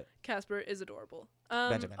 Right. Casper is adorable.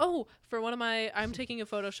 Benjamin. Oh, for one of I'm taking a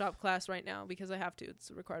Photoshop class right now because I have to.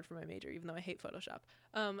 It's required for my major, even though I hate Photoshop.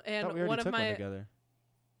 And Thought we already one of took one my together.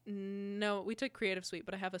 no, we took Creative Suite,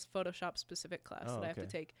 but I have a Photoshop specific class Oh, that I have to okay.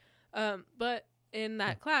 take. But in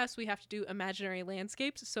that class, we have to do imaginary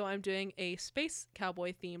landscapes. So I'm doing a space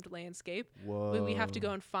cowboy themed landscape. Whoa. We have to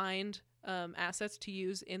go and find assets to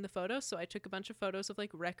use in the photos. So I took a bunch of photos of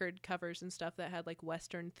like record covers and stuff that had like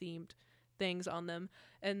Western themed things on them,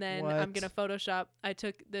 and then I'm gonna Photoshop. I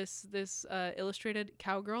took this illustrated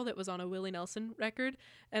cowgirl that was on a Willie Nelson record,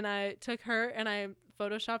 and I took her and I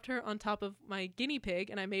photoshopped her on top of my guinea pig,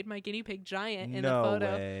 and I made my guinea pig giant in No the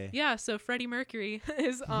photo. way. Yeah, so Freddie Mercury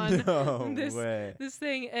is on No this way. this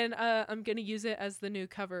thing, and I'm gonna use it as the new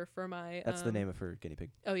cover for my. That's the name of her guinea pig.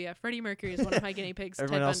 Oh yeah, Freddie Mercury is one of my guinea pigs.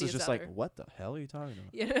 Everyone Ted else Bundy is just other. like, what the hell are you talking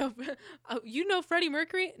about? You know, you know Freddie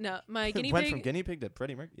Mercury? No, my guinea Went pig. from guinea pig to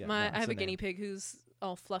Freddie Mercury. Yeah, no, I it's have the a guinea name. pig who's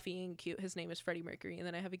all fluffy and cute. His name is Freddie Mercury, and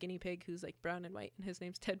then I have a guinea pig who's like brown and white, and his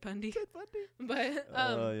name's Ted Bundy. Ted Bundy. But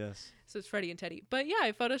Oh yes. so it's Freddie and Teddy. But yeah,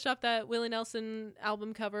 I photoshopped that Willie Nelson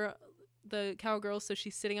album cover, the cowgirl, so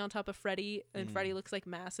she's sitting on top of Freddie, and Freddie looks like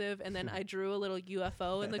massive, and then I drew a little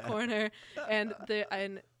UFO in the corner, and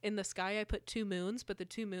in the sky I put 2 moons, but the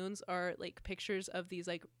 2 moons are like pictures of these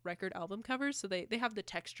like record album covers, so they have the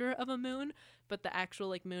texture of a moon, but the actual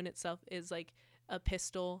like moon itself is like a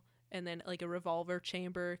pistol, and then like a revolver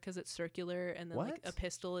chamber because it's circular, and then like a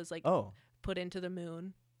pistol is like put into the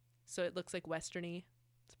moon, so it looks like westerny.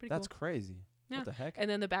 It's pretty That's cool. crazy. Yeah. What the heck? And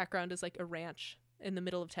then the background is like a ranch in the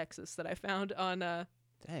middle of Texas that I found on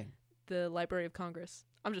Dang. the Library of Congress.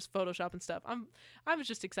 I'm just photoshopping stuff. I was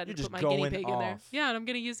just excited You're to just put my guinea going pig in there. off. Yeah, and I'm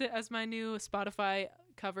gonna use it as my new Spotify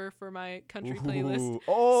cover for my country playlist. Ooh.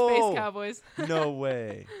 Oh. Space Cowboys. No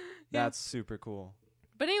way. Yeah. That's super cool.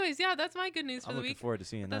 But anyways, yeah, that's my good news for I'm the looking week. forward to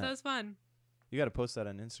seeing I thought that. that was fun. You got to post that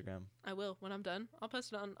on Instagram. I will when I'm done. I'll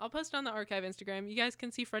post it on the archive Instagram. You guys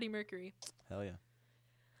can see Freddie Mercury. Hell yeah.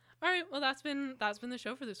 All right, well that's been the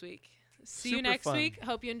show for this week. See you Super next fun. week.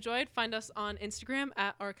 Hope you enjoyed. Find us on Instagram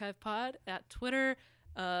at ArchivePod, at Twitter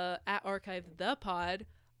at ArchiveThePod.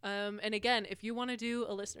 And again, if you want to do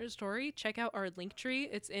a listener story, check out our link tree.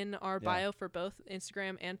 It's in our bio for both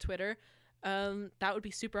Instagram and Twitter. That would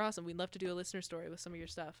be super awesome. We'd love to do a listener story with some of your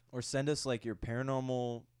stuff. Or send us like your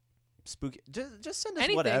paranormal spooky. Just send us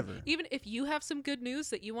Anything. whatever. Even if you have some good news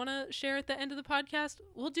that you want to share at the end of the podcast,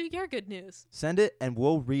 we'll do your good news. Send it and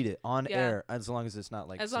we'll read it on Yeah. air as long as it's not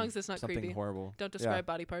like As long as it's not something creepy. horrible. Don't describe Yeah.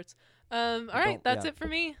 body parts. All right, that's it for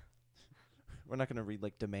me. We're not gonna read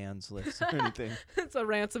like demands lists or anything. It's a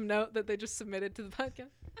ransom note that they just submitted to the podcast.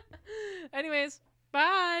 Anyways,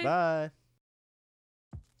 bye. Bye.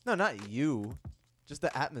 No, not you. Just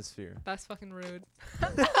the atmosphere. That's fucking rude.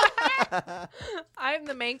 I'm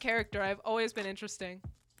the main character. I've always been interesting.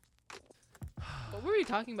 What were we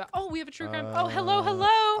talking about? Oh, we have a true crime. Oh, hello.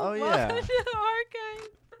 Oh, yeah. Welcome to the archive.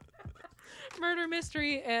 Murder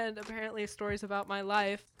mystery and apparently stories about my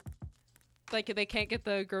life. Like they can't get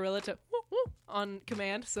the gorilla to whoop, whoop on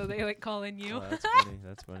command, so they like call in you. Oh, that's funny.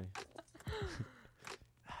 That's funny.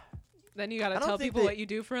 Then you gotta I don't tell think people they- what you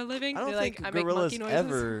do for a living. I don't They're like, think I make gorillas monkey noises.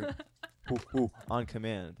 ever on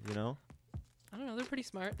command, you know? I don't know. They're pretty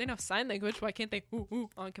smart. They know sign language. Why can't they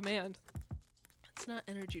on command? It's not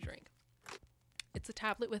energy drink. It's a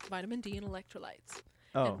tablet with vitamin D and electrolytes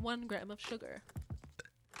Oh. and 1 gram of sugar.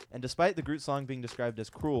 And despite the Groot song being described as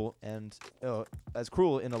cruel and as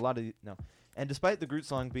cruel in a lot of and despite the Groot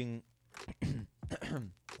song being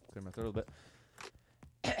clear my throat a little bit.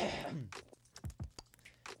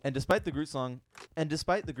 and despite the Groot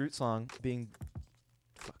song being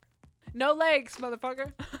No legs,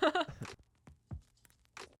 motherfucker.